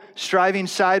participle, striving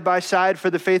side by side for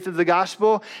the faith of the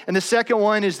gospel. And the second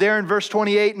one is there in verse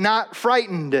 28, not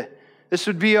frightened. This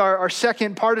would be our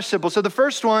second participle. So the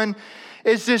first one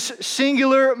is this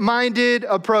singular-minded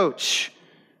approach,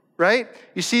 right?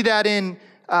 You see that in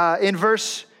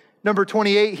verse number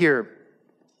 28 here.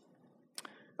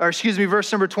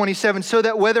 Verse number 27, so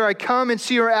that whether I come and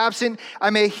see you are absent, I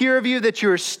may hear of you that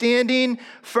you are standing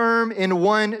firm in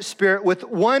one spirit, with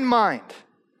one mind.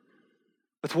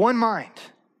 With one mind.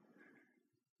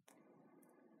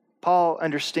 Paul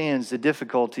understands the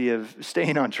difficulty of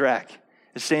staying on track,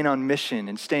 and staying on mission,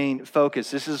 and staying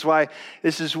focused. This is why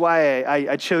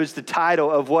I chose the title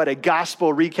of what? A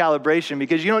gospel recalibration,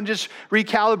 because you don't just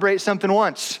recalibrate something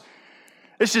once.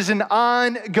 This is an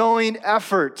ongoing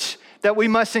effort that we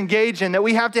must engage in, that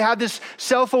we have to have this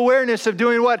self-awareness of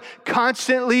doing what?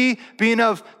 Constantly being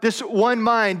of this one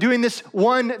mind, doing this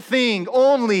one thing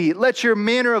only. Let your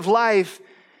manner of life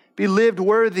be lived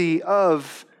worthy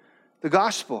of the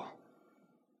gospel.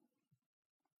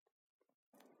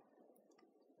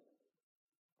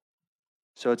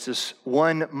 So it's this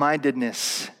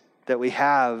one-mindedness that we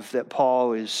have that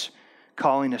Paul is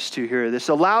calling us to here. This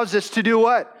allows us to do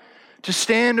what? To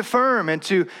stand firm and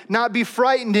to not be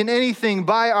frightened in anything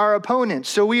by our opponents.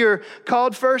 So we are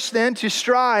called first then to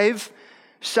strive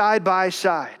side by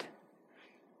side.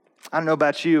 I don't know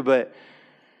about you, but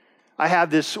I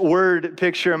have this word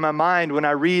picture in my mind when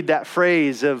I read that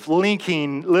phrase of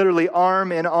linking literally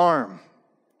arm in arm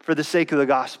for the sake of the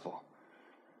gospel.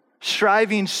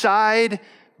 Striving side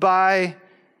by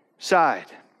side.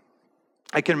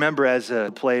 I can remember as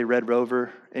a play Red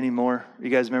Rover anymore.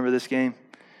 You guys remember this game?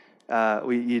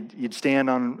 You'd stand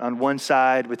on one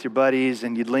side with your buddies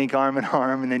and you'd link arm in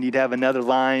arm, and then you'd have another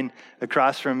line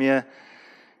across from you.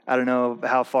 I don't know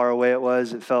how far away it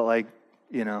was. It felt like,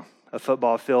 a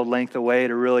football field length away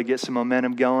to really get some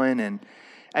momentum going.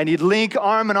 And you'd link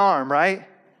arm in arm, right?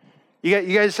 You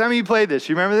guys, how many of you played this?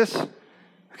 You remember this?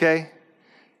 Okay.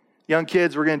 Young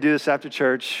kids, we're going to do this after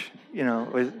church. No,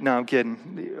 I'm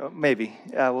kidding. Maybe.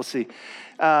 We'll see.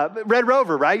 Red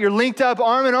Rover, right? You're linked up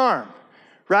arm in arm.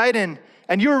 Right? And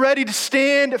you were ready to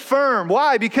stand firm.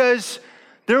 Why? Because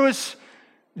there was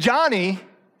Johnny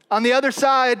on the other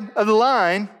side of the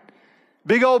line,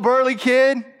 big old burly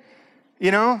kid,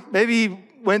 maybe he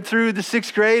went through the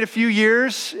 6th grade a few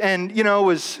years and,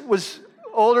 was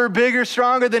older, bigger,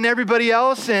 stronger than everybody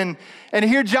else. And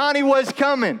here Johnny was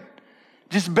coming,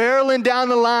 just barreling down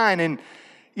the line. And,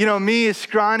 me, a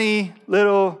scrawny,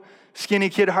 little, skinny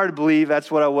kid, hard to believe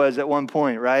that's what I was at one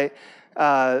point, right?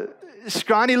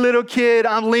 Scrawny little kid,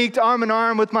 I'm linked arm in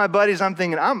arm with my buddies. I'm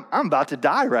thinking, I'm about to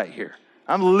die right here.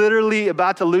 I'm literally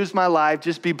about to lose my life,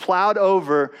 just be plowed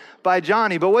over by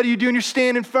Johnny. But what are you doing? You're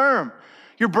standing firm.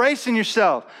 You're bracing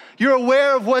yourself. You're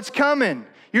aware of what's coming.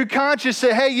 You're conscious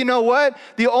that, hey, you know what?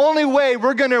 The only way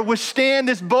we're going to withstand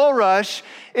this bull rush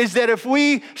is that if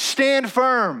we stand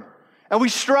firm and we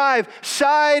strive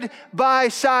side by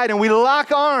side and we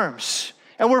lock arms,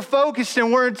 and we're focused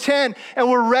and we're intent and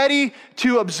we're ready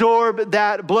to absorb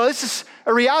that blow. This is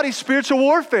a reality of spiritual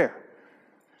warfare.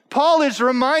 Paul is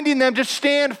reminding them to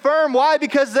stand firm. Why?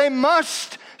 Because they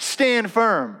must stand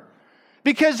firm.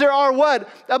 Because there are what?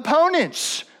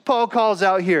 Opponents, Paul calls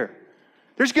out here.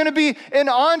 There's going to be an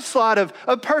onslaught of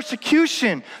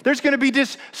persecution. There's going to be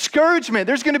discouragement.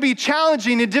 There's going to be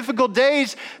challenging and difficult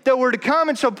days that were to come.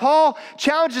 And so Paul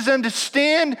challenges them to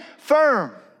stand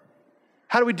firm.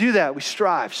 How do we do that? We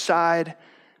strive side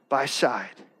by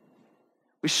side.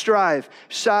 We strive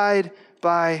side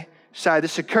by side.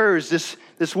 This occurs,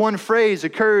 this one phrase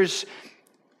occurs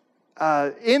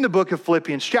in the book of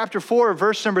Philippians, chapter 4,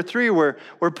 verse number 3, where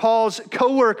Paul's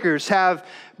co-workers have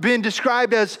been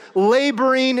described as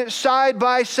laboring side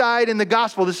by side in the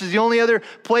gospel. This is the only other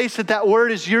place that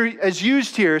word is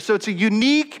used here. So it's a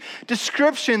unique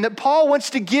description that Paul wants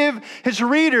to give his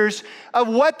readers of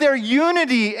what their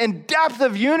unity and depth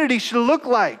of unity should look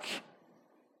like.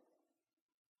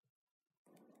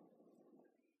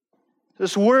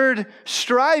 This word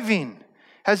striving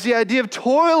has the idea of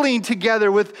toiling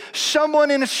together with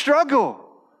someone in a struggle.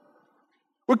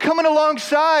 We're coming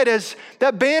alongside as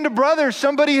that band of brothers.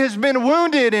 Somebody has been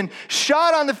wounded and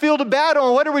shot on the field of battle.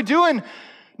 And what are we doing?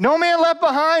 No man left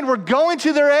behind. We're going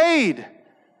to their aid.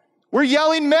 We're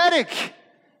yelling medic.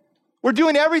 We're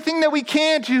doing everything that we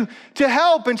can to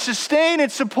help and sustain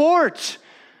and support.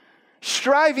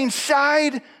 Striving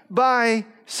side by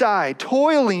side,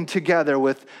 toiling together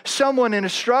with someone in a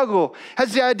struggle,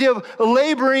 has the idea of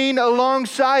laboring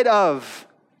alongside of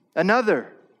another.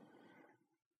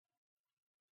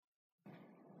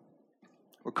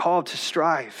 We're called to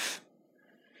strive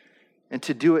and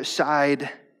to do it side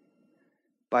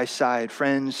by side.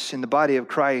 Friends, in the body of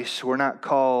Christ, we're not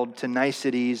called to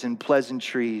niceties and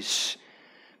pleasantries,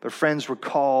 but friends, we're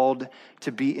called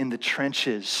to be in the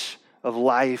trenches of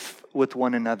life with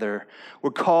one another.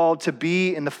 We're called to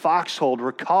be in the foxhole.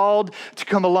 We're called to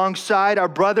come alongside our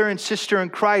brother and sister in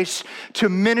Christ to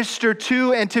minister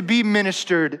to and to be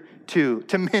ministered to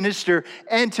minister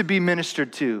and to be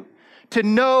ministered to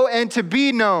know and to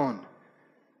be known.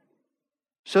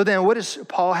 So then, what does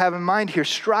Paul have in mind here?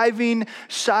 Striving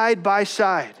side by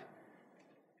side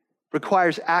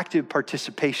requires active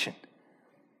participation.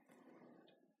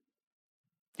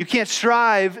 You can't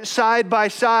strive side by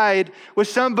side with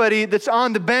somebody that's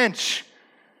on the bench.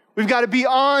 We've got to be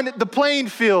on the playing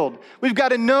field. We've got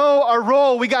to know our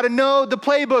role. We got to know the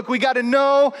playbook. We got to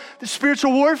know the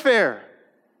spiritual warfare.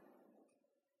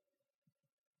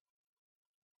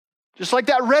 Just like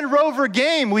that Red Rover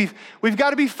game, we've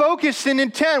got to be focused and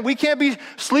intent. We can't be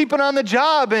sleeping on the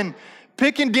job and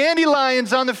picking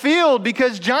dandelions on the field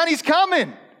because Johnny's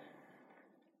coming.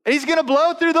 He's going to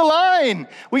blow through the line.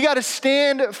 We got to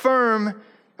stand firm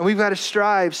and we've got to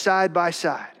strive side by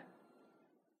side.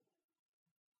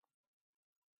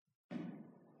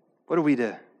 What are we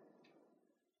to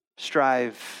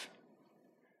strive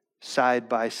side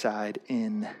by side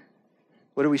in?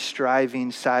 What are we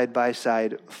striving side by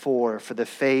side for the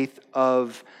faith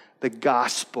of the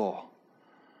gospel?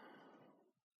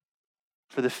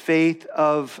 For the faith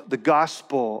of the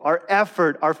gospel, our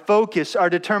effort, our focus, our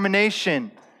determination.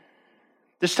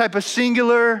 This type of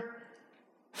singular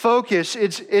focus,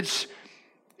 it's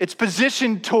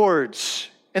positioned towards,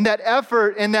 and that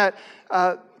effort and that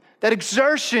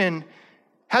exertion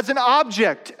has an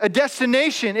object, a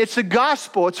destination. It's the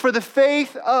gospel. It's for the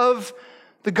faith of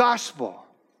the gospel.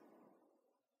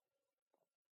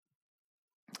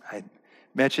 I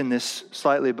mentioned this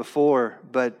slightly before,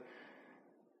 but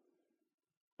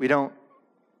we don't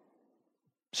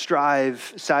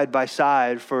strive side by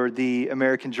side for the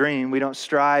American dream. We don't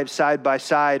strive side by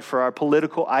side for our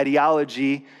political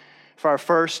ideology, for our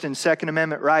First and Second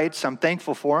Amendment rights. I'm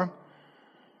thankful for them.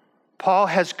 Paul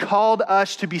has called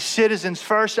us to be citizens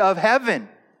first of heaven.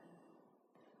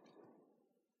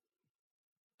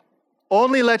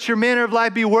 Only let your manner of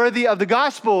life be worthy of the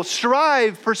gospel.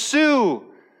 Strive, pursue,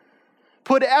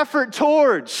 put effort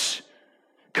towards,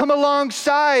 come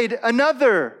alongside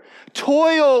another,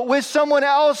 toil with someone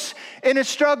else in a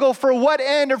struggle for what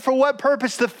end or for what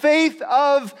purpose? The faith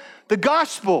of the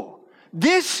gospel.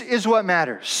 This is what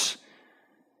matters.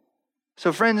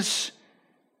 So friends,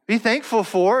 be thankful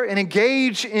for and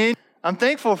engage in. I'm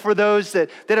thankful for those that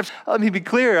have, let me be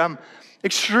clear, I'm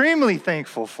extremely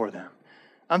thankful for them.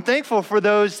 I'm thankful for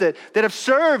those that have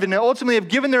served and ultimately have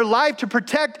given their life to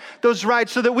protect those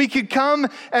rights so that we could come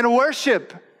and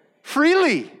worship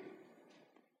freely.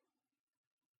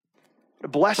 What a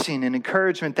blessing and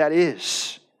encouragement that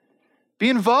is. Be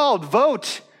involved,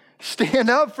 vote, stand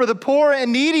up for the poor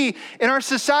and needy in our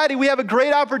society. We have a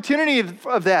great opportunity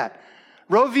of that.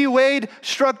 Roe v. Wade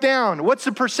struck down. What's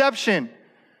the perception?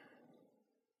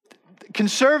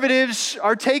 Conservatives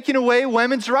are taking away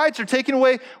women's rights, are taking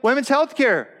away women's health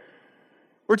care.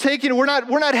 We're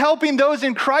not helping those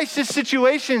in crisis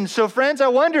situations. So friends, I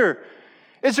wonder,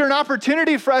 is there an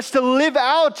opportunity for us to live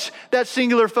out that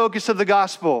singular focus of the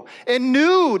gospel in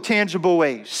new, tangible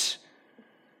ways?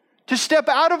 To step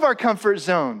out of our comfort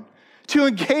zone, to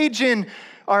engage in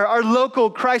our local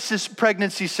crisis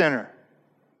pregnancy center.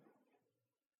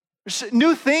 There's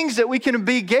new things that we can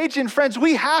be engaged in. Friends,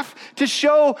 we have to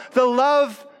show the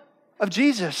love of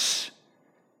Jesus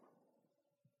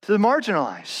to the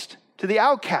marginalized, to the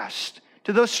outcast,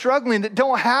 to those struggling that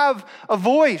don't have a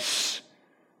voice.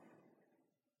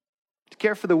 To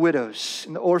care for the widows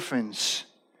and the orphans.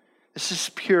 This is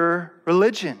pure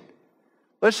religion.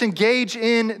 Let's engage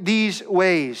in these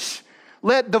ways.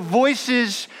 Let the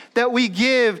voices that we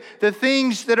give, the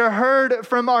things that are heard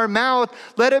from our mouth,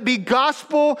 let it be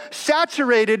gospel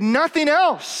saturated, nothing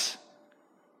else.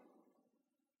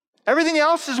 Everything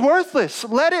else is worthless.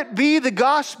 Let it be the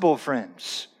gospel,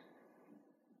 friends.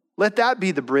 Let that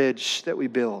be the bridge that we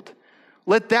build.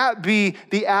 Let that be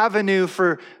the avenue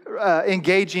for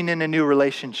engaging in a new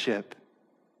relationship.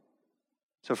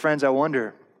 So friends, I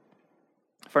wonder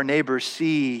if our neighbors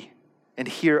see and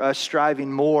hear us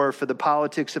striving more for the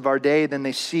politics of our day than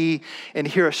they see and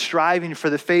hear us striving for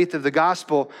the faith of the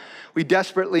gospel. We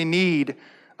desperately need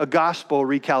a gospel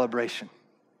recalibration.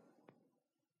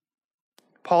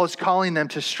 Paul is calling them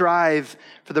to strive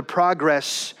for the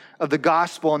progress of the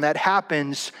gospel, and that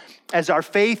happens as our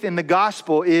faith in the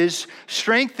gospel is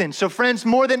strengthened. So friends,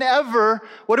 more than ever,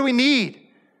 what do we need?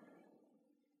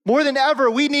 More than ever,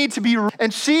 we need to be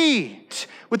and see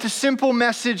with the simple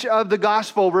message of the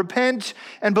gospel. Repent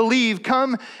and believe.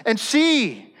 Come and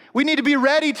see. We need to be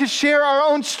ready to share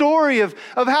our own story of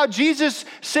how Jesus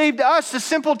saved us. The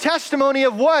simple testimony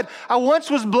of what? I once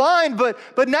was blind,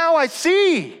 but now I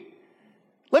see.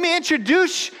 Let me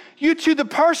introduce you to the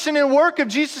person and work of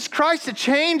Jesus Christ that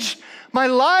changed my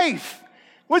life.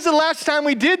 When's the last time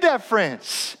we did that,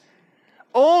 friends?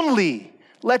 Only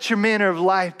let your manner of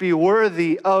life be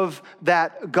worthy of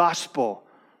that gospel.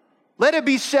 Let it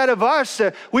be said of us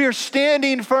that we are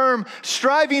standing firm,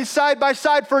 striving side by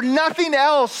side for nothing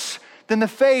else than the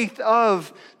faith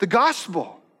of the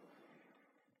gospel.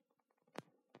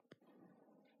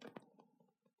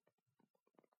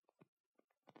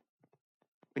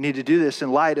 We need to do this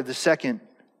in light of the second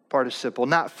participle,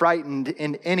 not frightened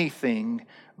in anything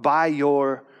by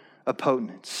your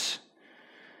opponents.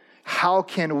 How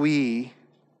can we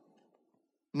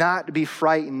not be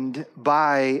frightened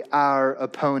by our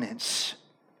opponents?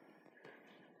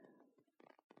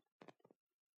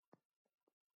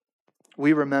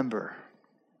 We remember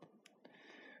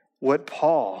what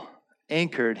Paul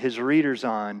anchored his readers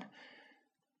on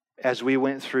as we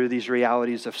went through these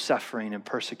realities of suffering and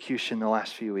persecution the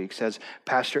last few weeks. As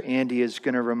Pastor Andy is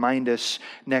going to remind us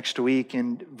next week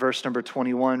in verse number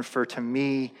 21, for to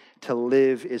me to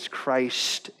live is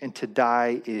Christ and to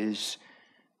die is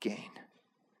gain.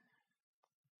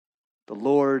 The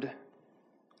Lord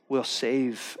will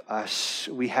save us.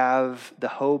 We have the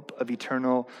hope of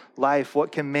eternal life.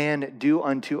 What can man do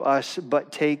unto us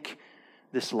but take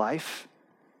this life?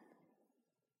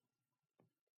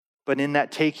 But in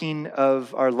that taking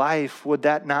of our life, would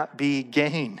that not be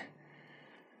gain?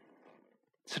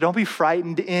 So don't be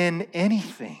frightened in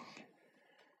anything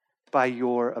by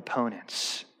your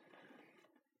opponents.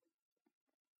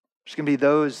 There's going to be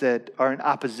those that are in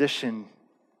opposition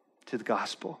to the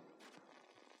gospel.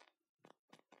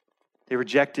 They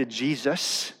rejected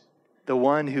Jesus, the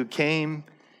one who came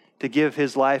to give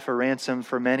his life a ransom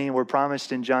for many. And we're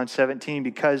promised in John 17,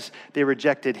 because they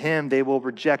rejected him, they will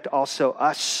reject also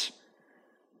us.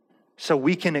 So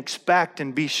we can expect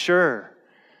and be sure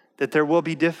that there will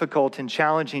be difficult and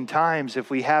challenging times if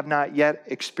we have not yet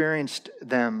experienced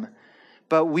them.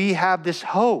 But we have this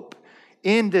hope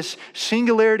in this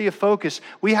singularity of focus.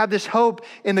 We have this hope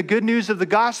in the good news of the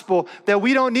gospel that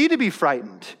we don't need to be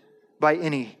frightened by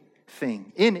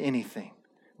anything,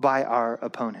 by our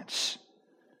opponents.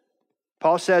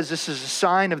 Paul says this is a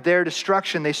sign of their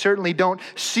destruction. They certainly don't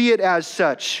see it as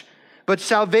such. But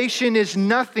salvation is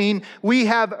nothing we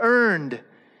have earned.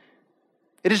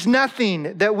 It is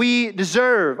nothing that we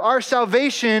deserve. Our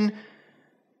salvation,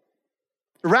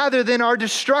 rather than our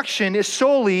destruction, is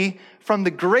solely from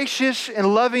the gracious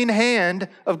and loving hand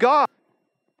of God.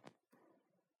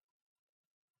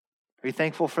 Are you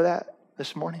thankful for that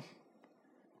this morning?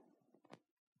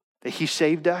 That He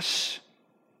saved us?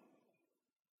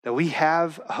 That we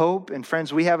have hope? And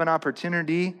friends, we have an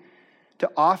opportunity to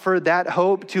offer that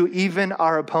hope to even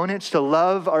our opponents, to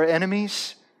love our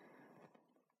enemies,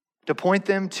 to point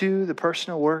them to the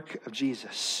personal work of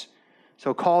Jesus.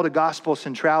 So a call to gospel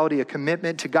centrality, a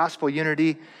commitment to gospel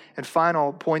unity, and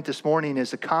final point this morning is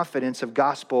the confidence of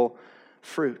gospel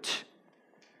fruit.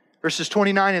 Verses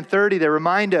 29 and 30, they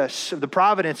remind us of the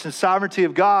providence and sovereignty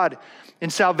of God in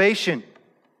salvation.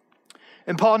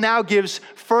 And Paul now gives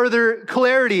further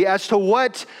clarity as to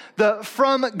what the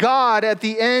from God at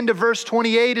the end of verse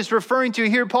 28 is referring to.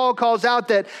 Here Paul calls out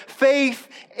that faith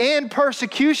and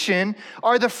persecution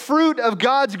are the fruit of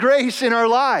God's grace in our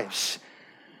lives.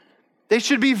 They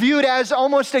should be viewed as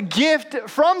almost a gift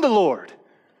from the Lord.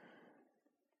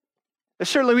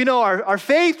 Certainly we know our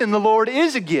faith in the Lord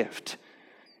is a gift.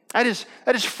 That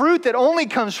is fruit that only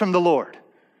comes from the Lord.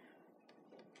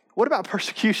 What about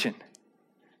persecution?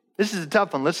 This is a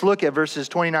tough one. Let's look at verses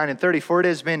 29 and 30. For it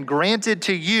has been granted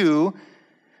to you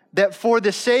that for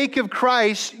the sake of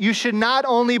Christ, you should not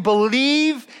only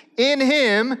believe in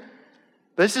Him,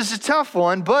 This is a tough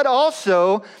one, but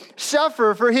also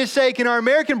suffer for his sake. In our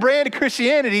American brand of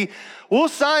Christianity, we'll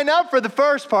sign up for the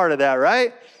first part of that,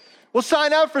 right? We'll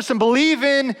sign up for some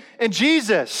believing in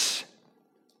Jesus.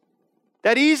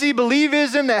 That easy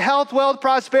believism, that health, wealth,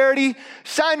 prosperity,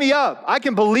 sign me up. I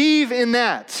can believe in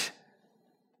that.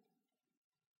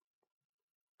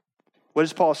 What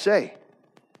does Paul say?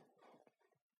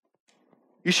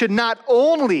 You should not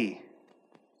only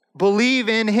believe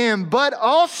in him, but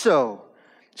also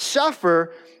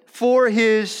suffer for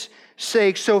his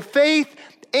sake. So faith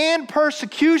and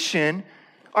persecution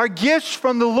are gifts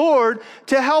from the Lord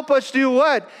to help us do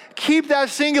what? Keep that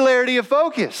singularity of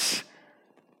focus.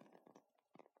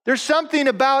 There's something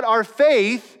about our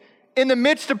faith in the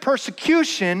midst of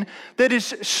persecution that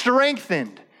is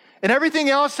strengthened. And everything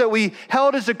else that we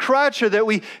held as a crutch or that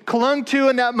we clung to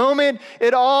in that moment,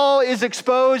 it all is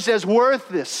exposed as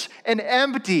worthless and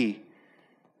empty.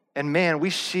 And man, we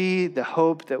see the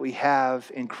hope that we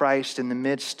have in Christ in the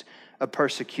midst of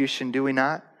persecution, do we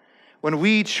not? When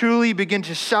we truly begin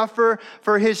to suffer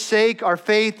for his sake, our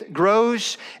faith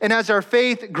grows. And as our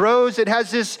faith grows, it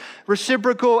has this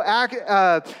reciprocal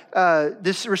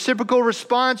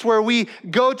response where we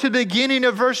go to the beginning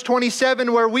of verse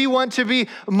 27, where we want to be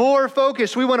more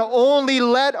focused. We want to only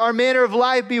let our manner of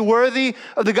life be worthy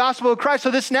of the gospel of Christ. So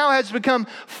this now has become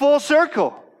full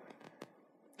circle.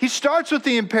 He starts with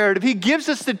the imperative. He gives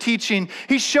us the teaching.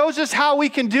 He shows us how we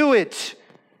can do it.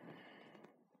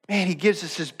 Man, he gives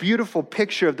us this beautiful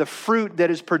picture of the fruit that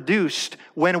is produced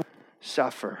when we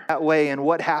suffer. That way, and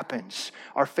what happens?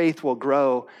 Our faith will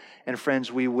grow, and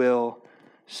friends, we will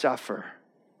suffer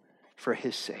for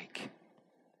his sake.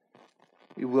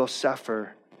 We will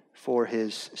suffer for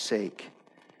his sake.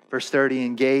 Verse 30,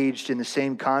 engaged in the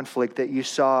same conflict that you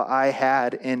saw I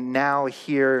had, and now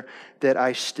hear that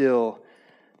I still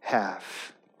have.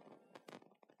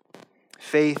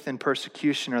 Faith and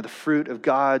persecution are the fruit of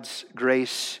God's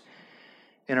grace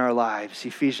in our lives.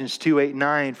 Ephesians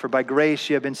 2:8-9, for by grace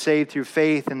you have been saved through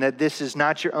faith, and that this is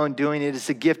not your own doing. It is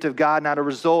a gift of God, not a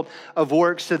result of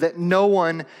works, so that no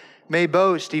one may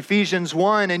boast. Ephesians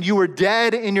 1, and you were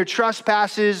dead in your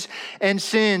trespasses and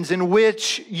sins, in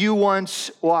which you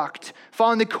once walked,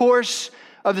 following the course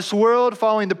of this world,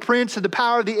 following the prince of the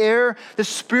power of the air, the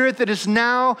spirit that is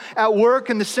now at work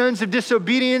in the sons of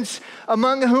disobedience,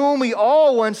 among whom we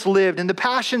all once lived in the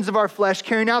passions of our flesh,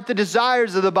 carrying out the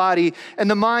desires of the body and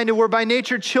the mind, and were by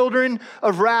nature children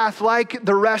of wrath like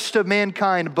the rest of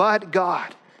mankind. But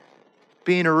God,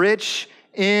 being rich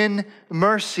in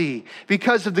mercy,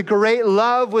 because of the great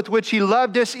love with which he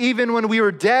loved us, even when we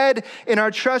were dead in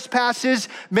our trespasses,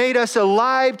 made us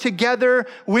alive together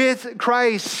with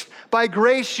Christ. By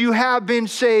grace you have been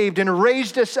saved, and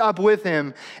raised us up with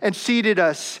him, and seated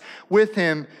us with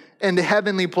him in the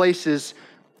heavenly places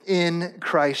in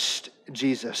Christ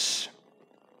Jesus.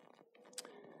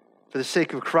 For the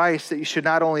sake of Christ, that you should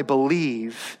not only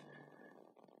believe,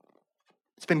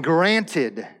 it's been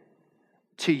granted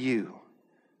to you.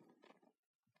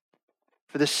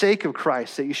 For the sake of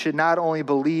Christ, that you should not only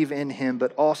believe in him,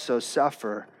 but also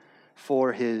suffer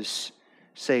for his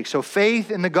sake. So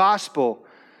faith in the gospel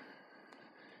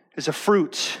is a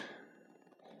fruit.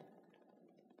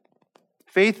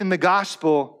 Faith in the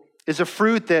gospel is a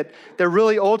fruit that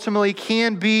really ultimately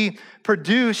can be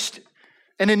produced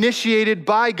and initiated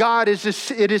by God. It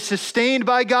is sustained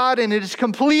by God, and it is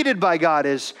completed by God,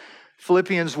 as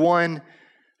Philippians 1,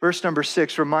 verse number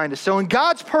 6 reminds us. So in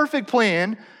God's perfect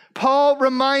plan, Paul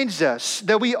reminds us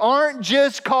that we aren't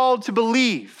just called to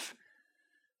believe,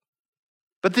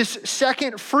 but this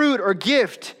second fruit or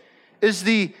gift is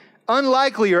the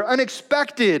unlikely or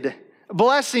unexpected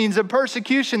blessings of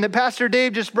persecution that Pastor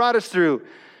Dave just brought us through.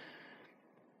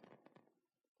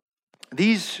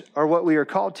 These are what we are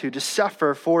called to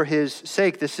suffer for his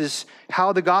sake. This is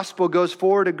how the gospel goes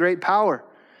forward to great power.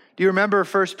 Do you remember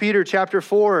 1 Peter chapter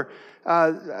 4?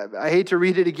 I hate to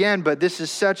read it again, but this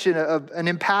is such an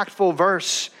impactful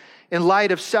verse in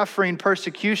light of suffering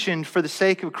persecution for the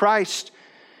sake of Christ.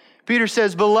 Peter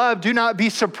says, beloved, do not be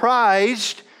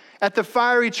surprised at the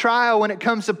fiery trial when it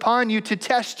comes upon you to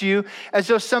test you as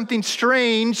though something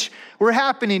strange were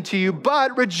happening to you,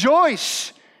 but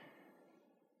rejoice.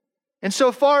 And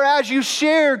so far as you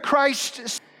share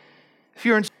Christ,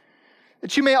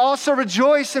 that you may also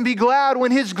rejoice and be glad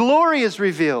when his glory is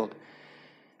revealed.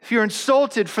 If you're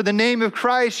insulted for the name of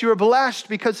Christ, you are blessed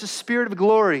because the Spirit of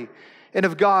glory and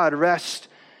of God rests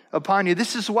upon you.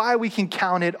 This is why we can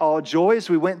count it all joy. As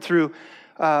we went through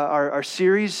our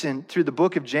series and through the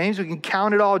book of James, we can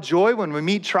count it all joy when we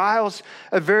meet trials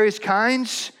of various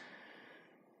kinds.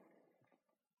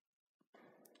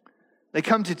 They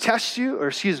come to test you,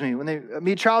 when they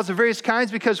meet trials of various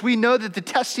kinds, because we know that the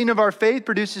testing of our faith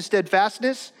produces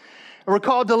steadfastness. And we're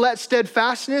called to let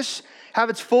steadfastness have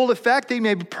its full effect, that you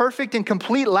may be perfect and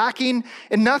complete, lacking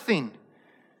in nothing.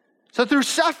 So through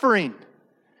suffering,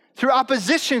 through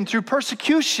opposition, through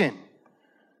persecution,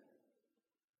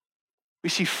 we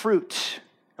see fruit,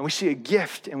 and we see a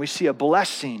gift, and we see a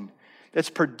blessing that's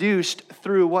produced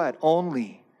through what?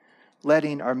 Only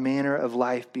letting our manner of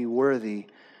life be worthy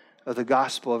of the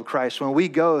gospel of Christ. When we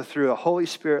go through a Holy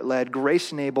Spirit-led,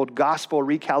 grace-enabled gospel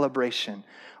recalibration,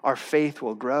 our faith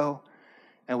will grow,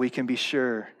 and we can be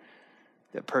sure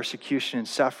that persecution and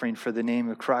suffering for the name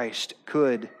of Christ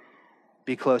could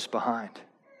be close behind.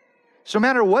 So no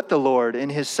matter what the Lord in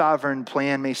his sovereign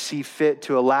plan may see fit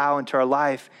to allow into our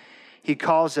life, he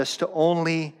calls us to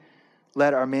only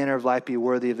let our manner of life be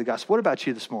worthy of the gospel. What about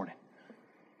you this morning?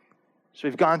 So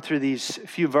we've gone through these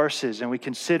few verses and we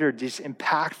considered these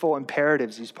impactful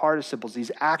imperatives, these participles,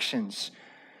 these actions,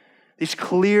 these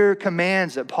clear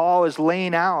commands that Paul is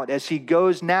laying out as he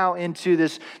goes now into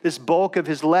this bulk of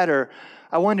his letter.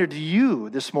 I wonder, do you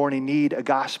this morning need a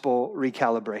gospel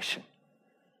recalibration?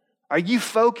 Are you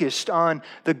focused on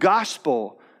the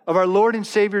gospel of our Lord and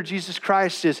Savior Jesus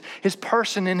Christ, his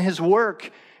person and his work,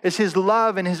 is his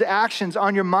love and his actions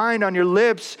on your mind, on your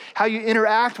lips, how you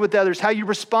interact with others, how you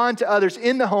respond to others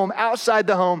in the home, outside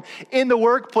the home, in the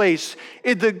workplace?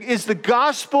 Is the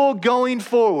gospel going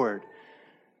forward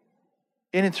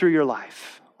in and through your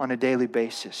life on a daily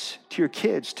basis, to your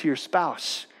kids, to your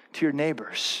spouse, to your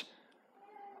neighbors?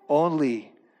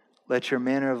 Only let your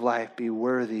manner of life be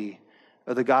worthy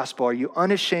of the gospel. Are you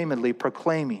unashamedly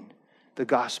proclaiming the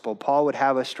gospel? Paul would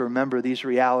have us to remember these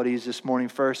realities this morning.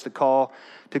 First, the call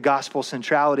to gospel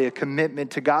centrality, a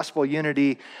commitment to gospel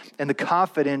unity, and the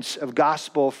confidence of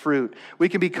gospel fruit. We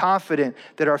can be confident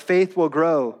that our faith will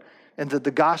grow and that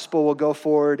the gospel will go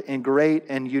forward in great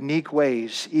and unique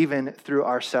ways, even through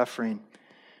our suffering.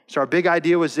 So our big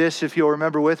idea was this, if you'll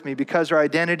remember with me, because our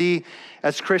identity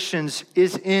as Christians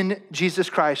is in Jesus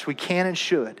Christ, we can and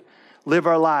should live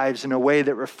our lives in a way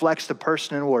that reflects the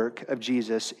person and work of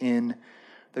Jesus in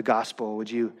the gospel. Would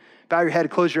you bow your head,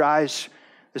 close your eyes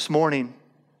this morning?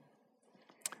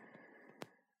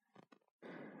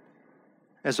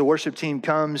 As the worship team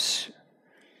comes,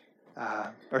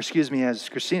 as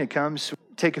Christina comes,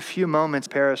 take a few moments,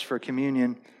 prepare us for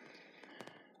communion.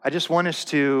 I just want us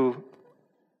to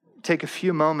take a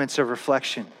few moments of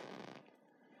reflection,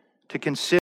 to consider